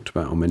and I have talked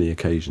about on many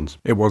occasions.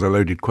 It was a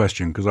loaded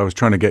question because I was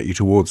trying to get you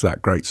towards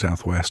that great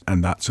Southwest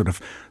and that sort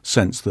of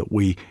sense that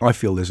I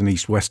feel there's an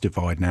East-West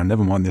divide now,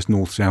 never mind this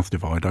North-South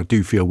divide. I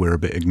do feel we're a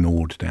bit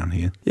ignored down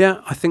here.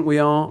 Yeah, I think we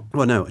are.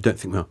 Well, no, I don't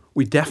think we are.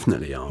 We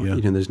definitely are.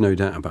 Yeah. There's no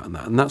doubt about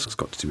that. And that's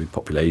got to do with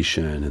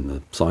population and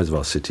the size of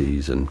our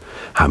cities and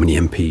how many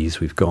MPs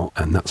we've got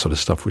and that sort of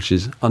stuff, which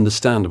is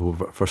understandable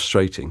but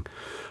frustrating.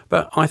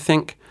 But I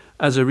think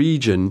as a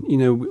region,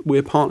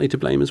 we're partly to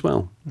blame as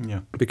well.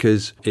 Yeah.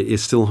 Because it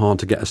is still hard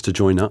to get us to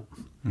join up.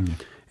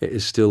 It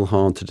is still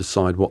hard to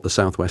decide what the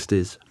Southwest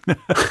is.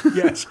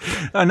 Yes.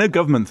 I know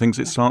government thinks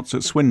it starts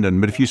at Swindon,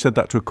 but if you said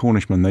that to a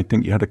Cornishman, they'd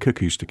think you had a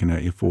cuckoo sticking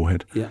out your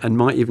forehead. Yeah, and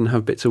might even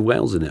have bits of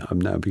Wales in it. I'm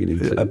now beginning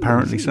to...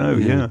 Apparently so,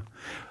 yeah.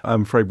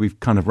 I'm afraid we've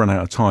kind of run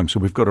out of time, so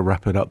we've got to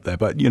wrap it up there.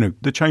 But,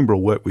 the Chamber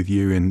will work with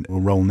you in a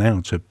role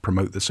now to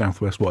promote the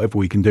South West, whatever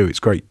we can do. It's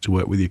great to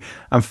work with you.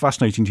 And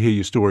fascinating to hear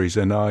your stories,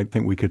 and I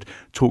think we could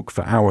talk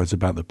for hours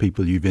about the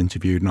people you've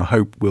interviewed, and I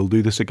hope we'll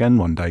do this again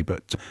one day.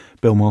 But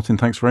Bill Martin,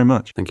 thanks very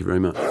much. Thank you very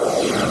much.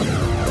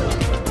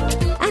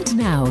 And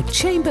now,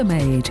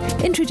 Chambermaid,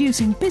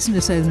 introducing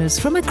business owners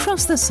from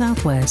across the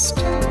South West.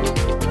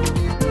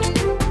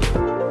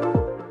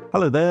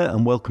 Hello there,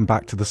 and welcome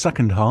back to the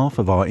second half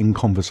of our In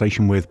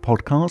Conversation With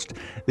podcast.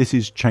 This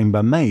is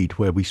Chambermaid,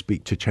 where we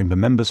speak to chamber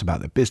members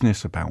about their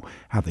business, about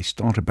how they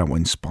started, about what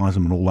inspires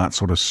them and all that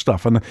sort of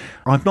stuff. And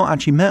I've not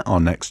actually met our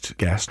next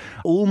guest.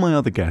 All my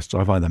other guests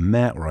I've either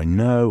met or I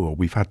know or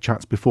we've had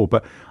chats before,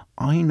 but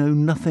I know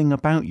nothing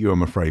about you,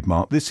 I'm afraid,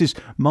 Mark. This is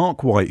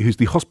Mark White, who's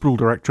the Hospital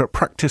Director at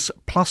Practice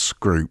Plus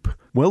Group.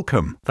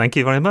 Welcome. Thank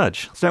you very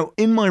much. So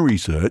in my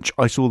research,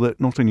 I saw that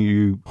not only are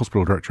you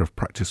Hospital Director of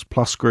Practice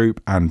Plus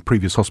Group and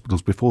previous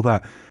hospitals before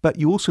that, but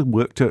you also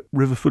worked at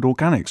Riverford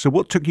Organics. So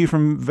what took you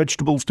from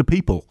vegetables to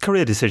people?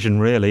 Career decision,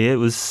 really.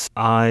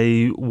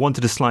 I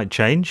wanted a slight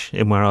change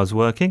in where I was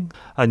working.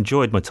 I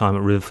enjoyed my time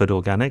at Riverford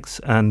Organics,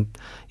 and,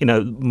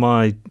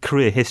 my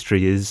career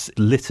history is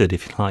littered,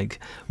 if you like,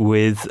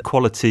 with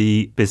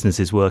quality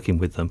businesses working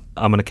with them.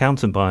 I'm an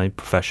accountant by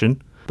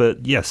profession.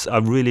 But yes, I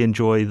really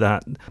enjoy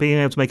that, being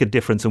able to make a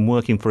difference and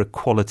working for a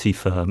quality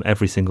firm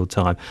every single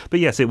time. But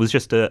yes, it was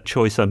just a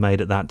choice I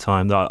made at that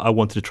time that I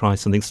wanted to try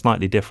something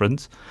slightly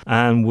different,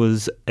 and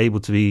was able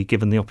to be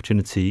given the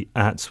opportunity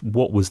at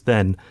what was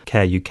then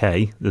Care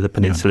UK, the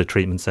Peninsula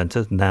Treatment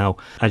Centre. Now,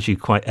 as you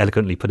quite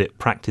elegantly put it,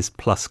 Practice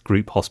Plus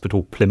Group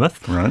Hospital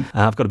Plymouth. Right.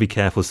 I've got to be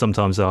careful.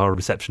 Sometimes our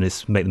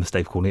receptionists make the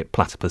mistake of calling it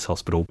Platypus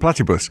Hospital.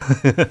 Platypus.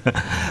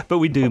 But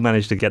we do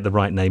manage to get the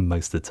right name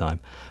most of the time.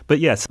 But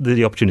yes,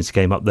 the opportunity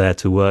came up there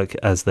to work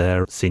as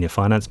their senior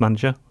finance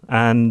manager,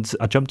 and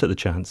I jumped at the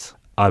chance.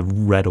 I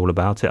read all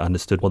about it, I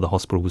understood what the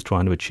hospital was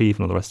trying to achieve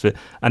and all the rest of it,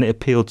 and it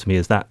appealed to me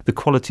as that the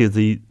quality of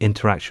the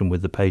interaction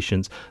with the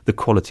patients, the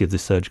quality of the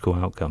surgical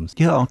outcomes.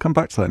 Yeah, I'll come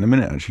back to that in a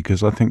minute, actually,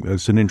 because I think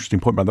there's an interesting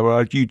point about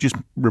that. You just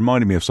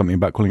reminded me of something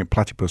about calling it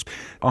platypus.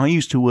 I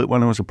used to work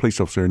when I was a police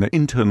officer in an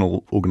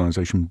internal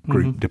organisation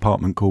group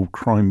department called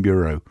Crime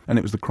Bureau, and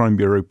it was the Crime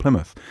Bureau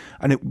Plymouth.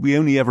 And we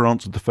only ever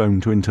answered the phone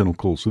to internal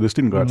calls, so this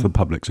didn't go out to the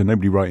public, so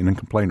nobody write in and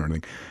complain or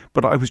anything.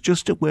 But I was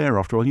just aware,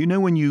 after all,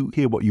 when you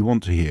hear what you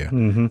want to hear,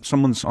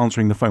 someone's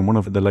answering the phone. One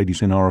of the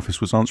ladies in our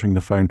office was answering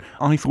the phone.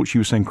 I thought she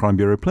was saying Crime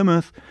Bureau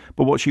Plymouth,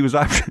 but what she was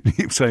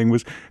actually saying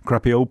was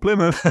crappy old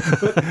Plymouth.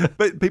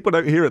 but people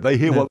don't hear it. They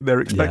hear what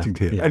they're expecting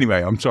to hear. Yeah.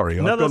 Anyway, I'm sorry.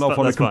 I've gone off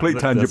on a complete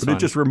tangent, but it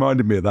just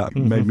reminded me of that.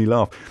 Made me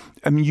laugh.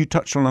 I mean, you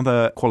touched on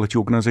other quality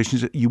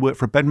organisations. You work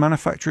for a bed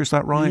manufacturer, is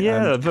that right?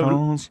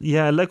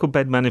 Yeah, local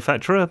bed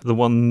manufacturer, the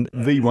one.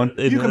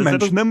 You can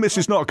mention them. This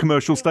is not a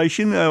commercial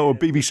station or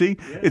BBC.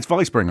 Yeah. It's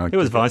Vicespring. It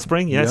was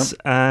Vicespring, yes,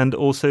 and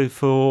also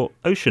for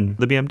Ocean,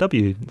 the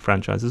BMW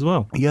franchise as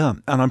well. Yeah,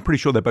 and I'm pretty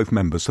sure they're both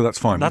members, so that's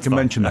fine. We can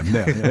mention them.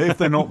 Yeah. If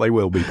they're not, they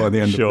will be by the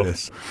end of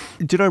this.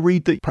 Did I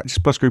read that Practice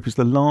Plus Group is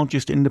the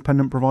largest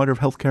independent provider of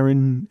healthcare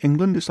in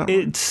England? Is that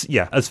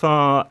right? As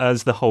far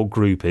as the whole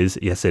group is,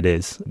 yes, it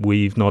is.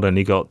 We've not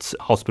only got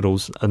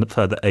hospitals, and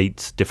further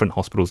 8 different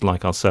hospitals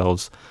like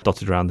ourselves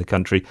dotted around the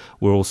country.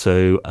 We're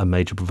also a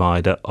major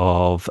provider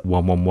of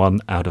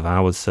 111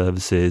 out-of-hours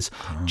services,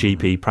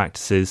 GP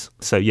practices.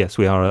 So yes,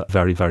 we are a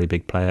very, very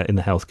big player in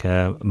the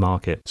healthcare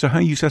market. So how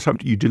you set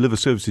up, you deliver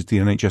services to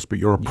the NHS, but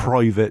you're a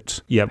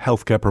private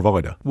healthcare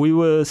provider? We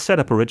were set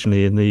up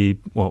originally in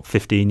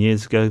 16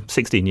 years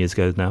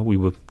ago now. We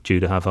were due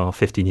to have our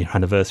 15-year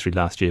anniversary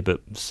last year,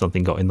 but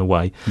something got in the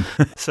way.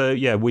 So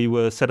yeah, we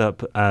were set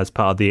up as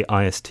part of the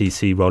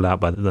ISTC rollout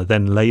by the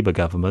then Labour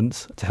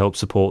government to help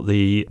support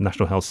the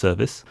National Health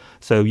Service.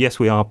 So yes,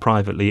 we are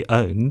privately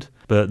owned,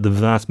 but the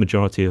vast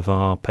majority of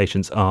our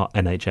patients are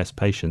NHS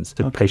patients.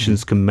 So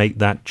patients can make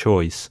that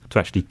choice to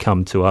actually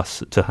come to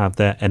us to have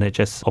their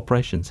NHS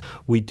operations.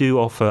 We do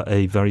offer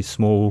a very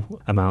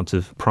small amount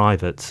of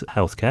private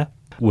healthcare.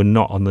 We're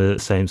not on the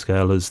same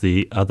scale as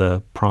the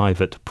other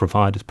private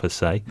providers per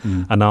se,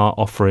 and our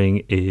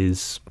offering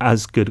is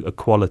as good a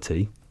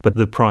quality, but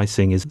the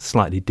pricing is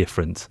slightly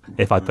different,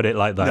 if I put it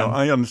like that. No,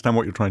 I understand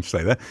what you're trying to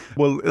say there.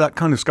 Well, that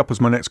kind of scuppers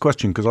my next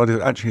question, because I'd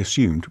actually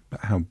assumed,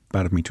 how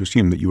bad of me to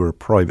assume, that you were a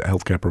private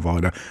healthcare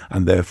provider,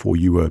 and therefore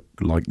you were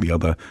like the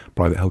other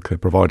private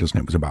healthcare providers, and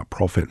it was about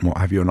profit and what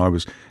have you. And I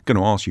was going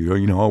to ask you,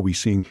 are we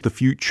seeing the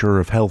future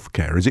of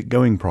healthcare? Is it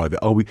going private?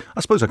 I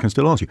suppose I can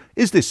still ask you,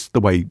 is this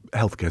the way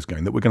healthcare is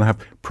going, that we're going to have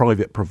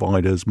private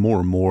providers more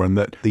and more, and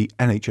that the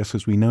NHS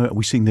as we know it, are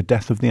we seeing the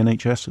death of the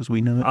NHS as we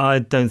know it? I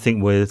don't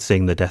think we're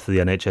seeing the death of the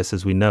NHS NHS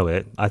as we know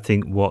it. I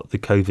think what the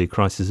COVID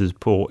crisis has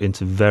brought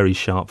into very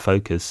sharp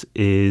focus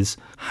is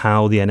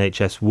how the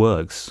NHS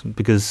works.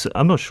 Because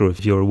I'm not sure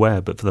if you're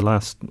aware, but for the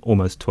last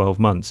almost 12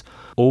 months,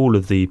 all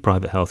of the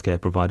private healthcare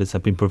providers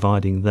have been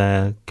providing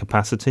their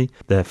capacity,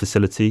 their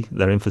facility,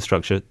 their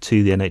infrastructure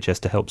to the NHS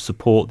to help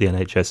support the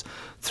NHS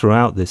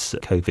throughout this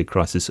COVID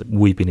crisis.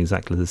 We've been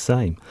exactly the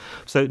same.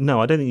 So,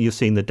 no, I don't think you're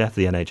seeing the death of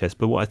the NHS,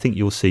 but what I think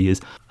you'll see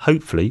is,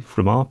 hopefully,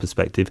 from our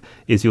perspective,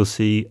 is you'll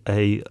see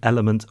a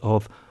element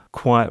of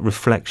quiet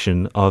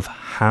reflection of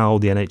how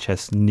the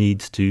NHS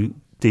needs to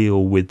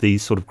deal with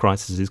these sort of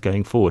crises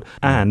going forward.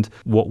 And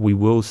what we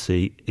will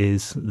see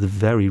is the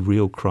very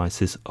real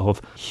crisis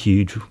of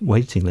huge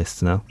waiting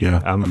lists now.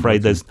 Yeah, I'm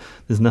afraid there's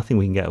nothing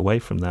we can get away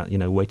from that.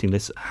 Waiting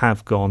lists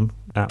have gone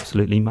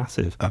absolutely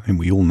massive. I mean,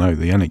 we all know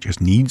the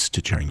NHS needs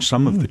to change.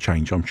 Some of the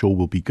change, I'm sure,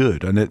 will be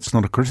good. And it's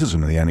not a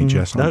criticism of the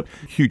NHS. I'm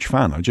a huge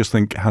fan. I just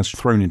think it has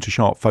thrown into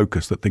sharp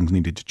focus that things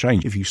needed to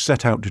change. If you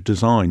set out to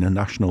design a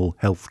national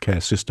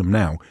healthcare system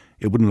now,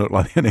 it wouldn't look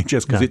like the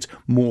NHS because it's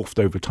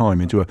morphed over time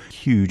into a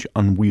huge,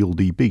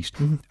 unwieldy beast.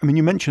 I mean,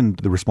 you mentioned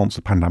the response to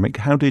the pandemic.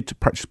 How did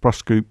Practice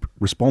Plus Group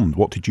respond?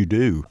 What did you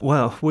do?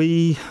 Well,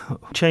 we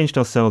changed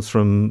ourselves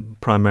from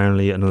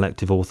primarily an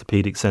elective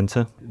orthopaedic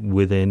centre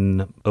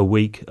within a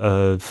week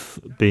of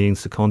being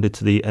seconded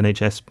to the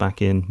NHS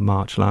back in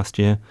March last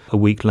year. A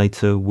week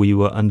later, we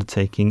were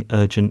undertaking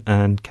urgent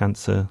and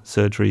cancer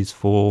surgeries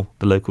for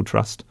the local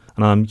trust.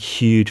 And I'm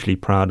hugely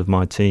proud of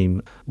my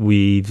team.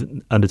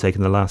 We've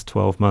undertaken the last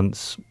 12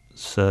 months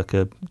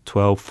circa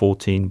 12,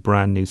 14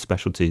 brand new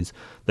specialties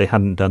they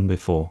hadn't done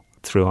before,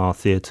 through our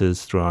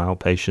theatres, through our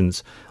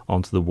outpatients,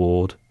 onto the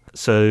ward.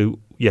 So,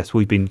 yes,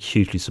 we've been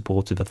hugely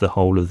supportive of the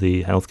whole of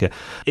the healthcare.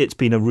 It's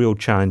been a real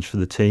challenge for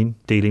the team,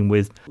 dealing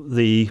with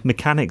the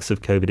mechanics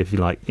of COVID, if you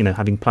like,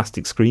 having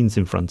plastic screens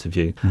in front of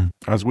you.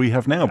 As we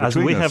have now.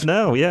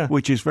 Yeah.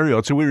 Which is very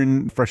odd. So we're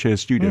in Fresh Air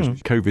Studios,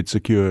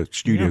 COVID-secure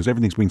studios.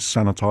 Everything's been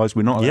sanitised.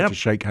 We're not allowed to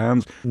shake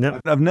hands.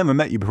 I've never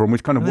met you before, and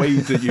we've kind of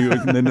waved at you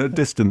in a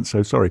distance,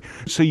 so sorry.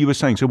 So you were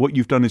saying, so what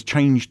you've done is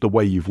changed the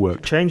way you've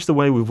worked. Changed the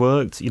way we've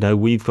worked.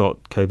 We've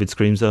got COVID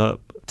screens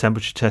up,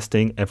 temperature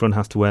testing, everyone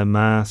has to wear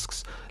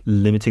masks,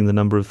 limiting the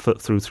number of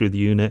foot through the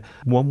unit,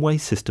 one-way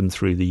system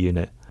through the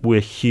unit.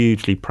 We're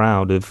hugely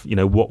proud of,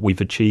 what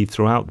we've achieved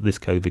throughout this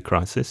COVID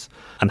crisis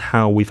and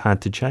how we've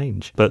had to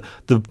change. But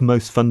the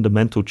most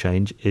fundamental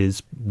change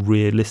is,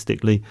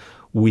 realistically,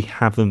 we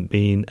haven't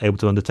been able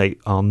to undertake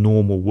our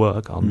normal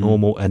work, our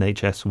normal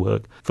NHS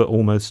work, for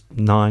almost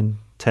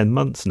 9-10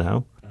 months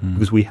now.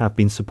 Because we have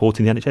been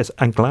supporting the NHS,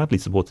 and gladly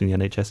supporting the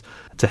NHS,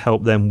 to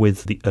help them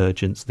with the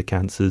urgents, the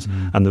cancers,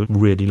 and the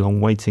really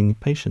long waiting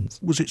patients.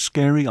 Was it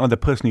scary, either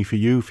personally for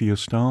you, for your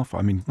staff?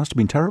 I mean, it must have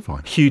been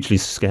terrifying. Hugely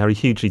scary,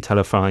 hugely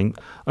terrifying.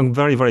 I'm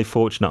very, very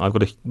fortunate. I've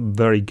got a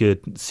very good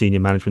senior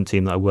management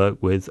team that I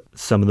work with.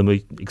 Some of them are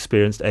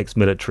experienced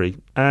ex-military,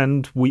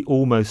 and we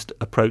almost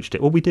approached it,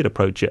 or we did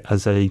approach it,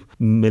 as a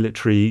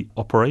military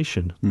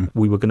operation.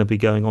 We were going to be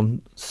going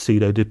on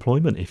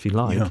pseudo-deployment, if you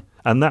like. Yeah.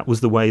 And that was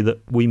the way that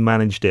we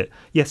managed it.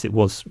 Yes, it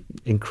was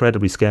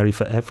incredibly scary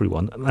for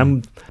everyone.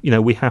 And,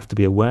 we have to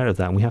be aware of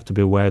that. And we have to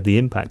be aware of the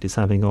impact it's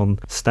having on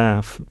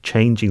staff,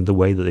 changing the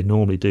way that they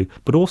normally do,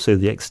 but also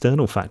the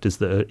external factors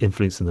that are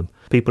influencing them.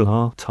 People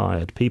are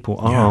tired. People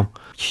are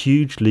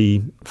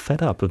hugely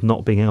fed up of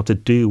not being able to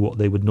do what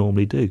they would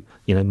normally do.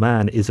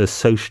 Man is a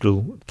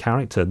social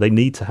character. They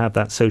need to have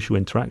that social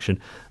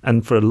interaction.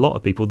 And for a lot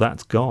of people,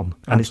 that's gone.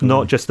 And It's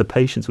not just the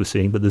patients we're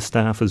seeing, but the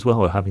staff as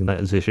well are having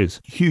those issues.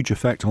 Huge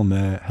effect on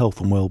their health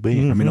and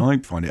well-being. I mean, I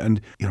find it, and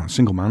a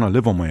single man, I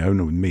live on my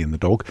own with me and the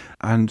dog,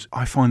 and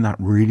I find that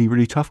really,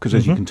 really tough because,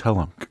 as you can tell,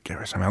 I'm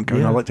curious, I'm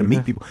outgoing, I like to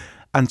meet people.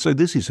 And so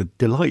this is a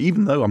delight,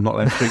 even though I'm not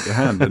allowed to shake your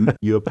hand and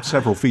you're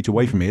several feet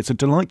away from me. It's a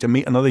delight to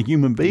meet another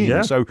human being.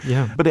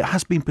 But it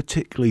has been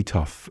particularly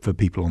tough for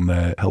people on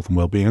their health and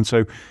well-being. And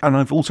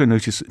I've also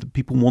noticed that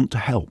people want to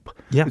help.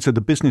 Yeah. So the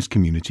business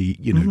community,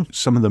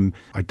 some of them,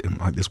 I don't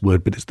like this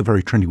word, but it's the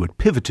very trendy word,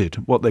 pivoted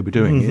what they were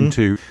doing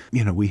into,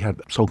 we had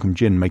Solcombe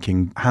Gin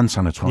making hand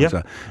sanitizer.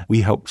 Yep.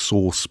 We helped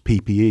source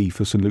PPE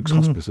for St Luke's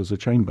Hospice as a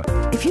chamber.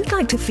 If you'd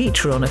like to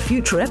feature on a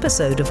future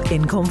episode of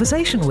In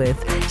Conversation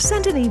With,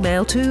 send an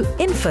email to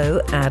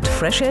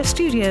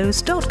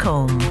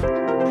info@freshairstudios.com.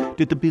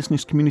 Did the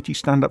business community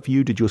stand up for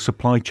you? Did your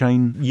supply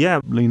chain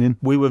lean in?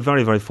 We were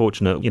very, very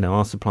fortunate.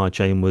 Our supply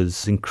chain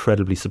was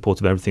incredibly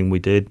supportive of everything we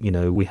did.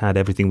 We had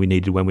everything we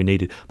needed when we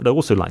needed. But I'd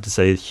also like to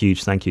say a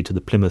huge thank you to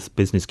the Plymouth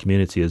business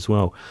community as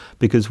well,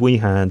 because we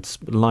had,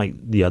 like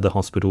the other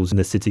hospitals in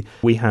the city,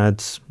 we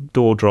had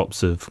door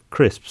drops of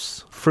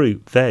crisps,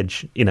 fruit,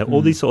 veg,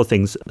 all these sort of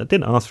things. I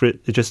didn't ask for it.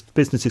 It's just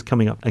businesses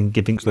coming up and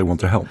giving. Because they want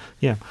to help.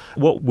 Yeah.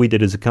 What we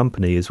did as a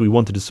company is we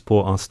wanted to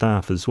support our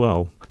staff as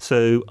well.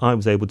 So I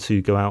was able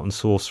to go out and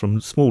source from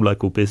small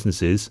local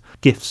businesses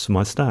gifts for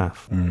my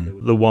staff.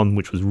 The one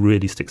which was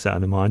really sticks out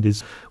in my mind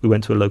is we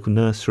went to a local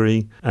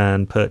nursery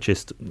and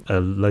purchased a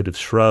load of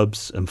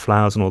shrubs and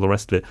flowers and all the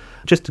rest of it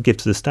just to give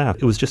to the staff.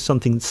 It was just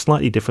something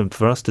slightly different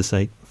for us to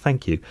say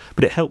thank you.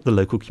 But it helped the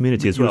local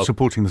community as well. You're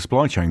supporting the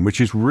supply chain,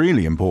 which is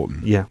really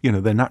important. Yeah.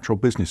 Their natural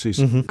business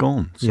is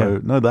gone. So,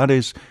 no, that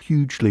is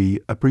hugely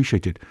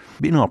appreciated.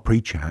 In our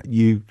pre-chat,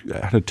 you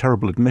had a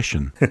terrible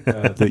admission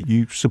that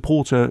you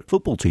support a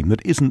football team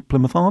that isn't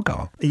Plymouth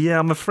Argyle. Yeah,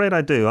 I'm afraid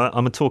I do.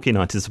 I'm a Torquay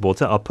United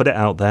supporter. I'll put it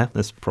out there.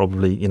 That's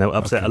probably,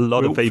 upset a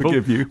lot of people.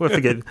 Forgive you. We'll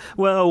forgive.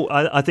 Well,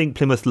 I think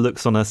Plymouth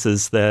looks on us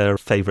as their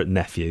favourite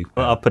nephew.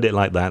 I'll put it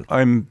like that.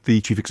 I'm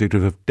the chief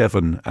executive of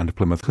Devon and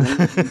Plymouth.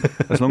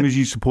 As long as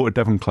you support a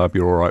Devon club,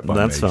 you're all right by me.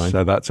 That's fine.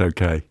 So that's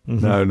okay.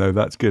 No,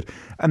 that's good.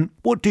 And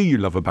what do you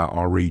love about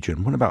our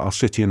region? What about our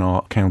city and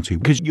our county?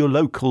 Because you're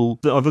local.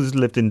 I've always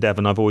lived in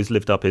Devon. I've always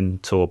lived up in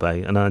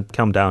Torbay, and I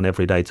come down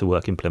every day to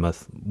work in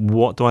Plymouth.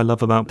 What do I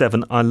love about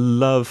Devon? I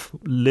love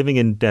living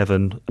in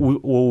Devon. We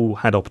all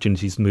had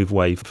opportunities to move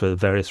away for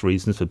various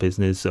reasons, for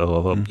business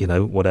or,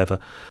 whatever.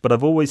 But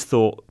I've always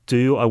thought,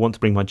 do I want to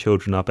bring my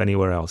children up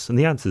anywhere else? And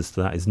the answer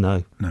to that is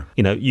no. No.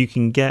 You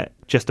can get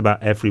just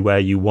about everywhere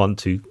you want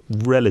to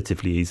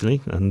relatively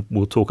easily, and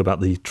we'll talk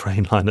about the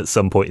train line at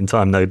some point in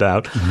time, no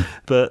doubt.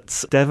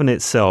 But Devon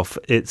itself,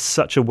 it's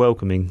such a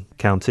welcoming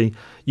county.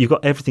 You've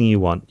got everything you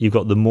want. You've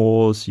got the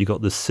moors, you've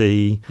got the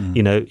sea,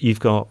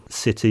 you've got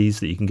cities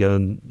that you can go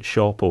and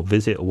shop or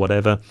visit or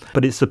whatever.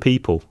 But it's the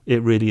people.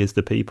 It really is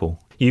the people.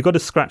 You've got to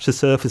scratch the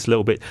surface a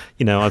little bit.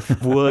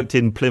 I've worked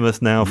in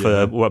Plymouth now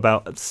for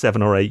about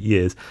 7 or 8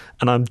 years,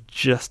 and I'm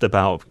just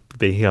about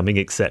becoming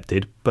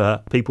accepted,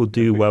 but people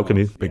do welcome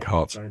you. Big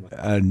hearts.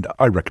 And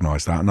I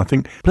recognise that. And I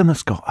think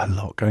Plymouth's got a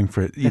lot going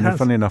for it.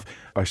 Funny enough,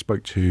 I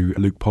spoke to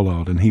Luke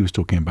Pollard and he was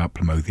talking about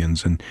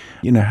Plymouthians and,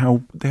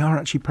 how they are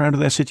actually proud of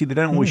their city. They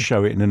don't always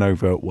show it in an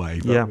overt way,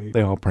 but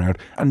they are proud.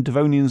 And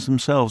Devonians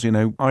themselves,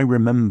 I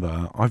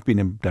remember, I've been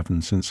in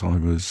Devon since I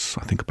was,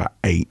 I think, about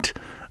 8.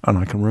 And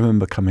I can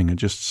remember coming and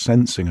just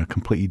sensing a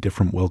completely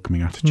different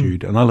welcoming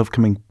attitude. And I love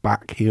coming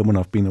back here when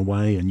I've been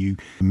away and you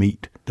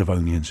meet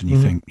Devonians and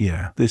you think,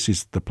 this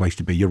is the place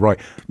to be. You're right.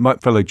 My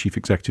fellow chief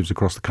executives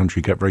across the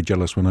country get very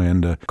jealous when I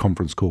end a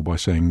conference call by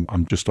saying, I'll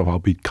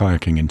be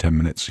kayaking in 10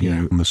 minutes,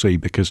 on the sea,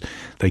 because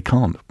they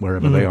can't,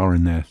 wherever they are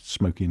in their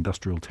smoky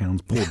industrial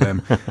towns. Poor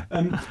them.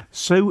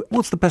 So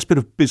what's the best bit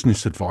of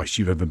business advice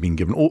you've ever been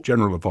given? Or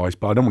general advice,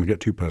 but I don't want to get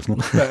too personal.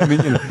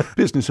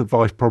 Business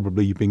advice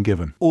probably you've been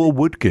given or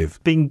would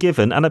give. Being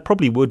given, and I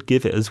probably would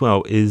give it as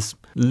well, is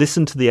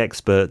listen to the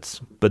experts,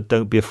 but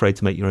don't be afraid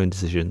to make your own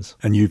decisions.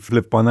 And you've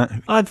lived by that?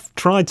 I've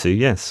tried to,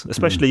 yes,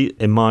 especially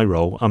in my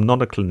role. I'm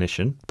not a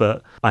clinician,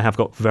 but I have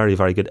got very,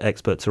 very good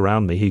experts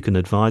around me who can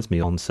advise me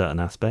on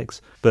certain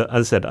aspects. But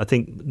as I said, I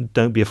think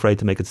don't be afraid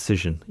to make a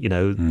decision.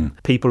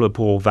 People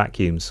abhor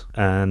vacuums,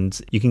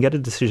 and you can get a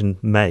decision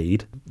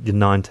made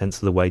 9/10 of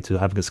the way to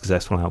having a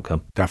successful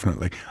outcome.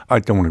 Definitely. I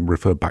don't want to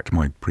refer back to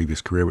my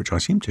previous career, which I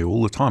seem to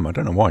all the time. I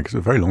don't know why, because it's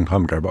a very long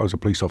time ago, but I was a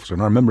police officer,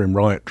 and I remember in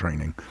riot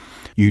training,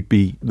 you'd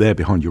be there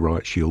behind your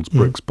riot shields,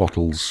 bricks,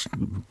 bottles,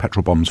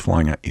 petrol bombs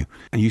flying at you.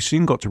 And you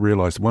soon got to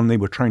realise that when they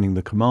were training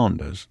the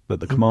commanders, that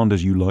the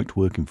commanders you liked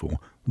working for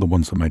the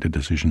ones that made a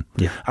decision.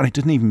 Yeah. And it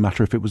didn't even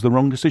matter if it was the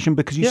wrong decision,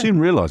 because you soon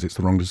realise it's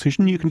the wrong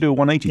decision. You can do a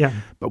 180. Yeah.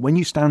 But when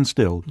you stand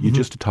still, you're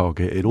just a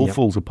target. It all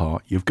falls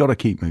apart. You've got to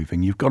keep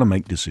moving. You've got to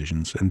make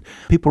decisions. And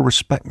people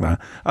respect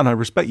that. And I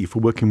respect you for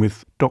working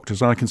with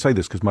doctors. And I can say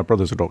this because my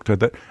brother's a doctor,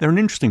 that they're an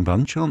interesting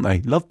bunch, aren't they?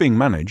 Love being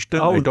managed,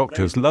 don't they,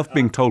 doctors? Love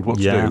being told what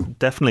to do. Yeah,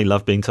 definitely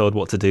love being told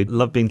what to do.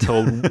 Love being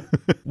told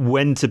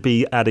when to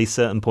be at a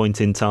certain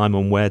point in time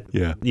and where.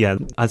 Yeah.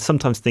 I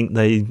sometimes think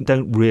they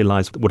don't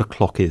realise what a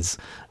clock is.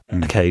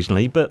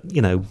 Occasionally, but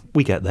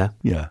we get there.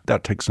 Yeah,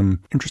 that takes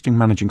some interesting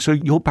managing. So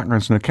your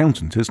background's an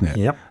accountant, isn't it?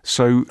 Yep.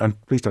 So, and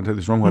please don't take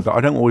this the wrong way, but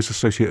I don't always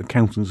associate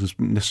accountants as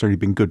necessarily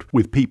being good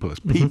with people, as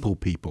people.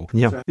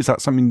 Yeah. So is that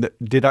something that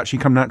did actually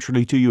come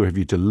naturally to you? Have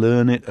you to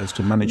learn it as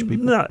to manage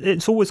people? No,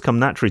 it's always come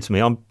naturally to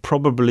me. I'm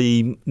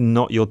probably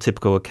not your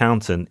typical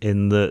accountant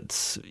in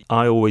that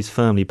I always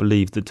firmly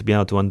believe that to be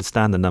able to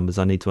understand the numbers,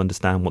 I need to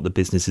understand what the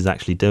business is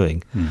actually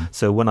doing.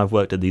 So when I've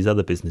worked at these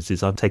other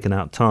businesses, I've taken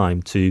out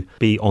time to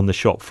be on the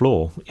shop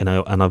floor, and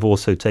I've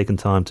also taken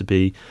time to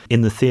be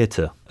in the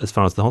theatre as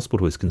far as the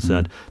hospital is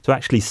concerned, to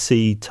actually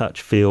see,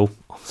 touch, feel,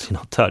 obviously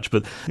not touch,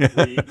 but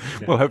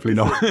well, hopefully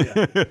not.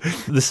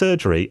 The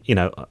surgery,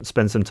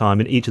 spend some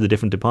time in each of the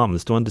different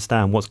departments to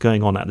understand what's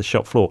going on at the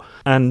shop floor.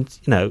 And,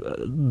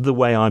 the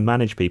way I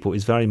manage people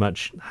is very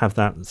much have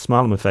that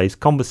smile on my face,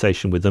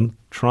 conversation with them,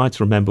 try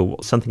to remember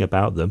something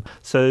about them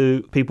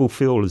so people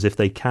feel as if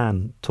they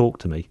can talk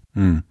to me.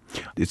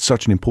 It's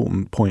such an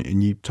important point,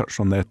 and you touched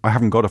on there. I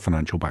haven't got a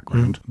financial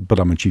background, but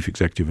I'm a chief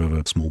executive of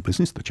a small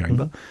business, the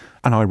Chamber,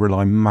 and I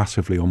rely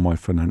massively on my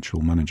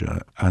financial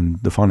manager. And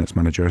the finance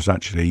manager is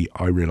actually,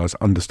 I realise,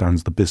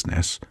 understands the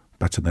business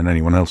better than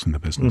anyone else in the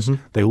business.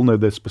 They all know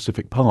their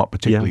specific part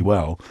particularly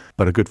well,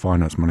 but a good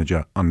finance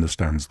manager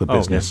understands the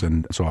business,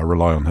 and so I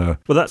rely on her.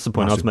 Well, that's the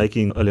point I was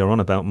making earlier on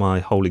about my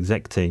whole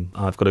exec team.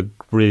 I've got a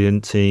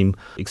brilliant team,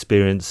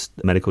 experienced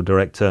medical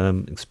director,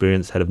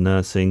 experienced head of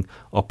nursing,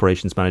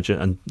 operations manager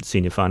and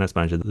senior finance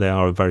manager. They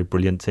are a very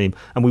brilliant team,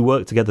 and we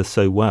work together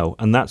so well.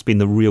 And that's been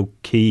the real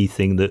key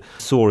thing that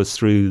saw us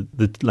through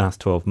the last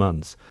 12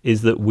 months,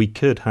 is that we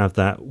could have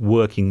that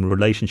working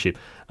relationship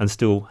and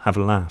still have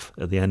a laugh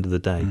at the end of the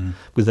day.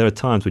 Because there are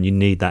times when you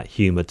need that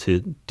humour to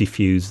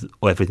diffuse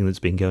everything that's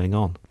been going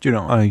on. Do you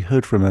know, I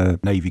heard from a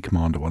Navy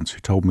commander once who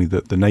told me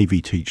that the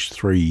Navy teach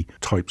 3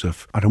 types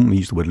of, I don't want to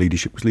use the word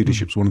leadership, because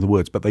leadership's one of the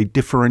words, but they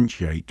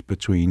differentiate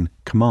between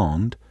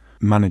command,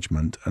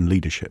 management and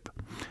leadership.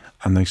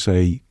 And they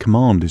say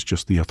command is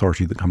just the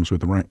authority that comes with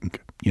the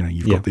rank. You know,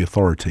 you've got the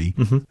authority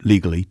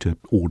legally to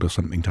order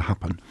something to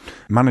happen.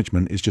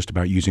 Management is just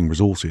about using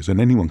resources, and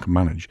anyone can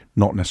manage,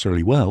 not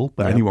necessarily well,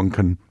 but anyone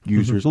can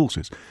use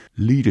resources.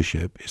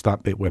 Leadership is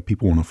that bit where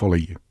people want to follow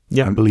you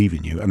and believe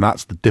in you, and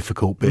that's the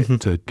difficult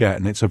bit to get,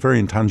 and it's a very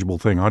intangible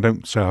thing. I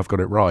don't say I've got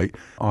it right.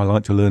 I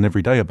like to learn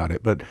every day about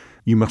it, but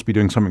you must be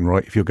doing something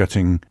right if you're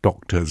getting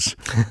doctors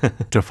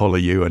to follow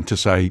you and to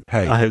say,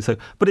 hey. I hope so.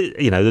 But,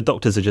 the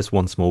doctors are just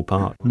one small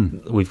part.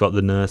 We've got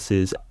the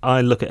nurses.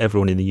 I look at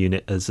everyone in the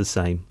unit as the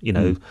same.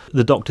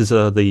 The doctors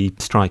are the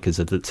strikers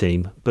of the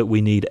team, but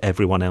we need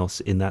everyone else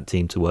in that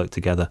team to work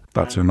together.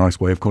 That's a nice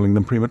way of calling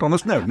them prima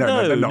donnas. No.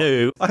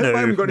 I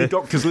haven't got any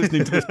doctors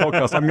listening to this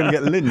podcast. I'm going to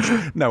get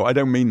lynched. No, I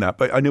don't mean that,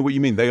 but I know what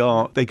you mean.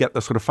 They get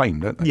the sort of fame,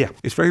 don't they? Yeah.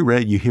 It's very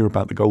rare you hear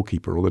about the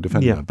goalkeeper or the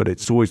defender, but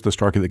it's always the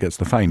striker that gets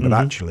the fame. But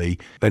actually,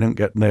 they don't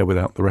get there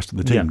without the rest of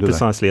the team, do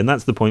precisely. And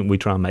that's the point we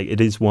try and make.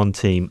 It is one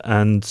team.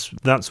 And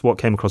that's what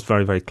came across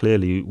very, very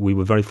clearly. We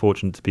were very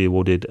fortunate to be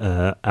awarded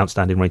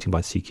outstanding rating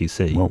by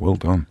CQC. Well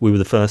done. We were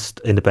the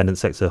first independent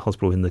sector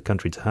hospital in the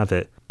country to have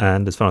it.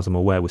 And as far as I'm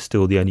aware, we're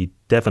still the only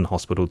Devon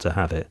hospital to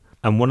have it.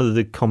 And one of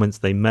the comments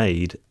they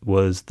made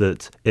was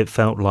that it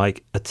felt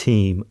like a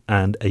team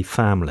and a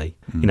family,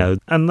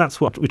 and that's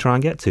what we try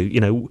and get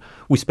to.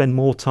 We spend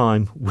more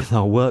time with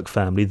our work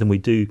family than we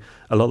do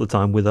a lot of the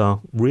time with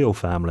our real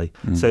family.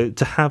 So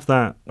to have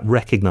that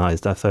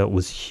recognised, I felt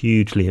was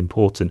hugely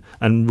important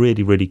and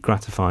really, really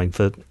gratifying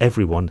for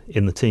everyone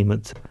in the team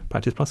at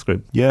Practice Plus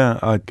Group. Yeah,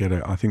 I get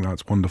it. I think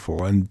that's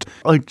wonderful. And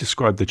I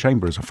describe the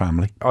Chamber as a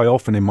family. I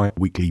often, in my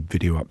weekly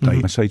video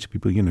update, I say to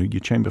people, your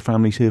Chamber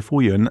family's here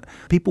for you. And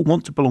people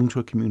want to belong to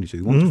a community.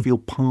 They want to feel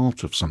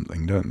part of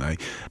something, don't they?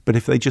 But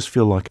if they just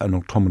feel like an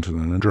automaton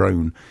and a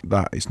drone,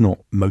 that is not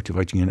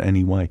motivating in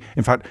any way.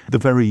 In fact, the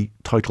very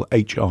title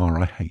HR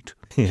I hate.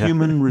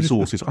 Human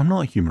resources. I'm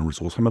not a human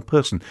resource, I'm a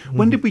person.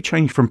 When did we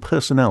change from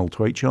personnel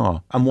to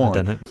HR, and why? I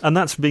don't know. And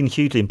that's been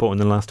hugely important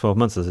in the last 12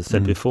 months, as I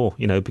said before,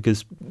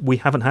 because we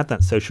haven't had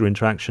that social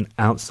interaction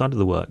outside of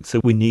the work.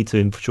 So we need to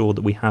ensure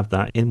that we have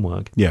that in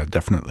work. Yeah,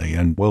 definitely.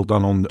 And well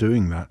done on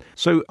doing that.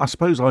 So I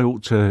suppose I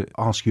ought to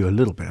ask you a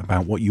little bit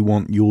about what you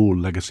want your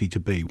legacy to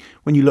be.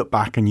 When you look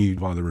back and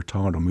you've either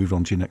retired or moved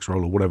on to your next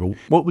role or whatever,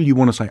 what will you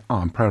want to say,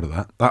 I'm proud of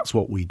that. That's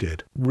what we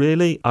did.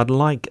 Really, I'd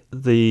like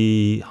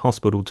the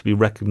hospital to be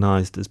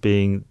recognised as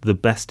being the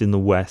best in the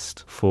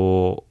West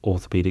for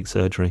orthopaedic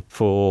surgery,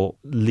 for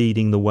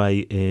leading the way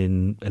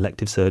in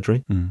elective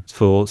surgery,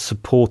 for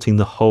supporting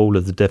the whole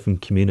of the Devon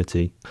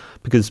community,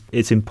 because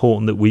it's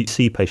important that we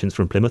see patients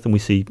from Plymouth, and we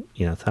see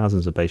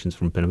thousands of patients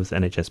from Plymouth,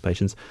 NHS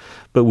patients,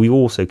 but we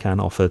also can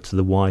offer to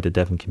the wider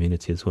Devon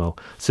community as well.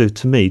 So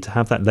to me, to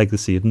have that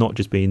legacy of not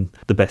just being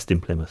the best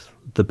in Plymouth,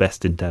 the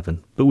best in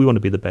Devon, but we want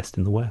to be the best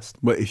in the West.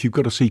 Well, if you've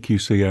got a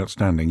CQC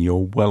outstanding,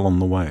 you're well on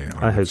the way,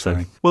 I hope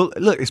so. Well,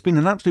 look, it's been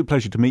an absolute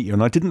pleasure to meet you,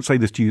 and I didn't say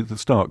this to you at the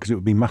start because it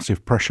would be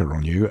massive pressure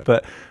on you,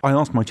 but I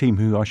asked my team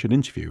who I should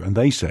interview, and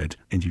they said,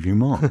 interview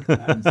Mark.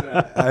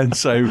 and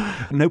so,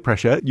 no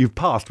pressure. You've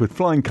passed with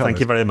flying colours. Thank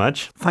you very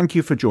much. Thank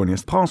you for joining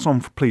us. Pass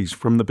on, please,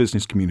 from the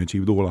business community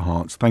with all our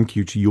hearts. Thank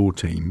you to your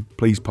team.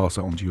 Please pass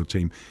it on to your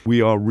team.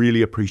 We are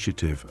really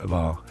appreciative of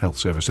our health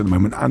service at the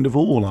moment and of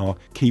all our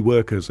key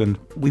workers, and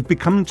we've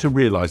become to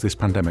realise this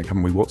pandemic,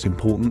 haven't we, what's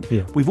important?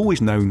 Yeah. We've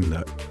always known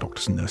that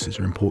doctors and nurses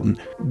are important.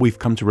 We've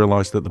come to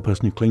realise that the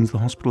person who cleans the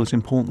hospital is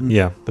important.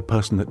 Yeah. The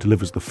person that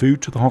delivers the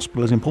food to the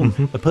hospital is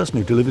important. The person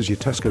who delivers your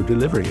Tesco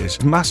delivery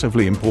is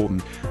massively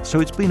important. So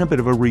it's been a bit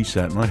of a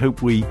reset, and I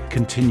hope we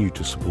continue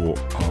to support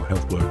our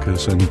health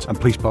workers, and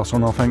please pass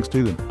on our thanks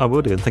to them. I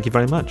will do, and thank you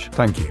very much.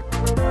 Thank you.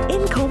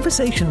 In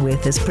Conversation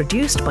With is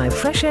produced by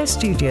Fresh Air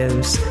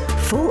Studios.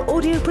 Full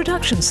audio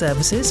production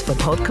services for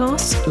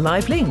podcasts,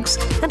 live links,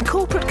 and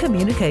corporate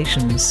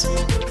communications.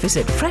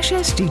 Visit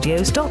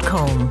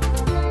freshairstudios.com.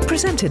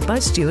 Presented by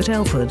Stuart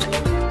Elford.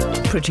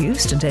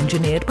 Produced and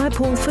engineered by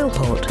Paul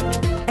Philpott.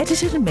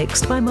 Edited and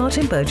mixed by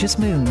Martin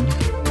Burgess-Moon.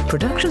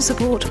 Production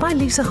support by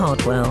Lisa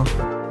Hardwell.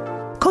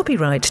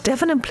 Copyright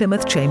Devon and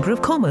Plymouth Chamber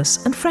of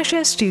Commerce and Fresh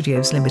Air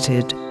Studios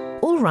Limited.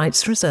 All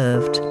rights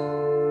reserved.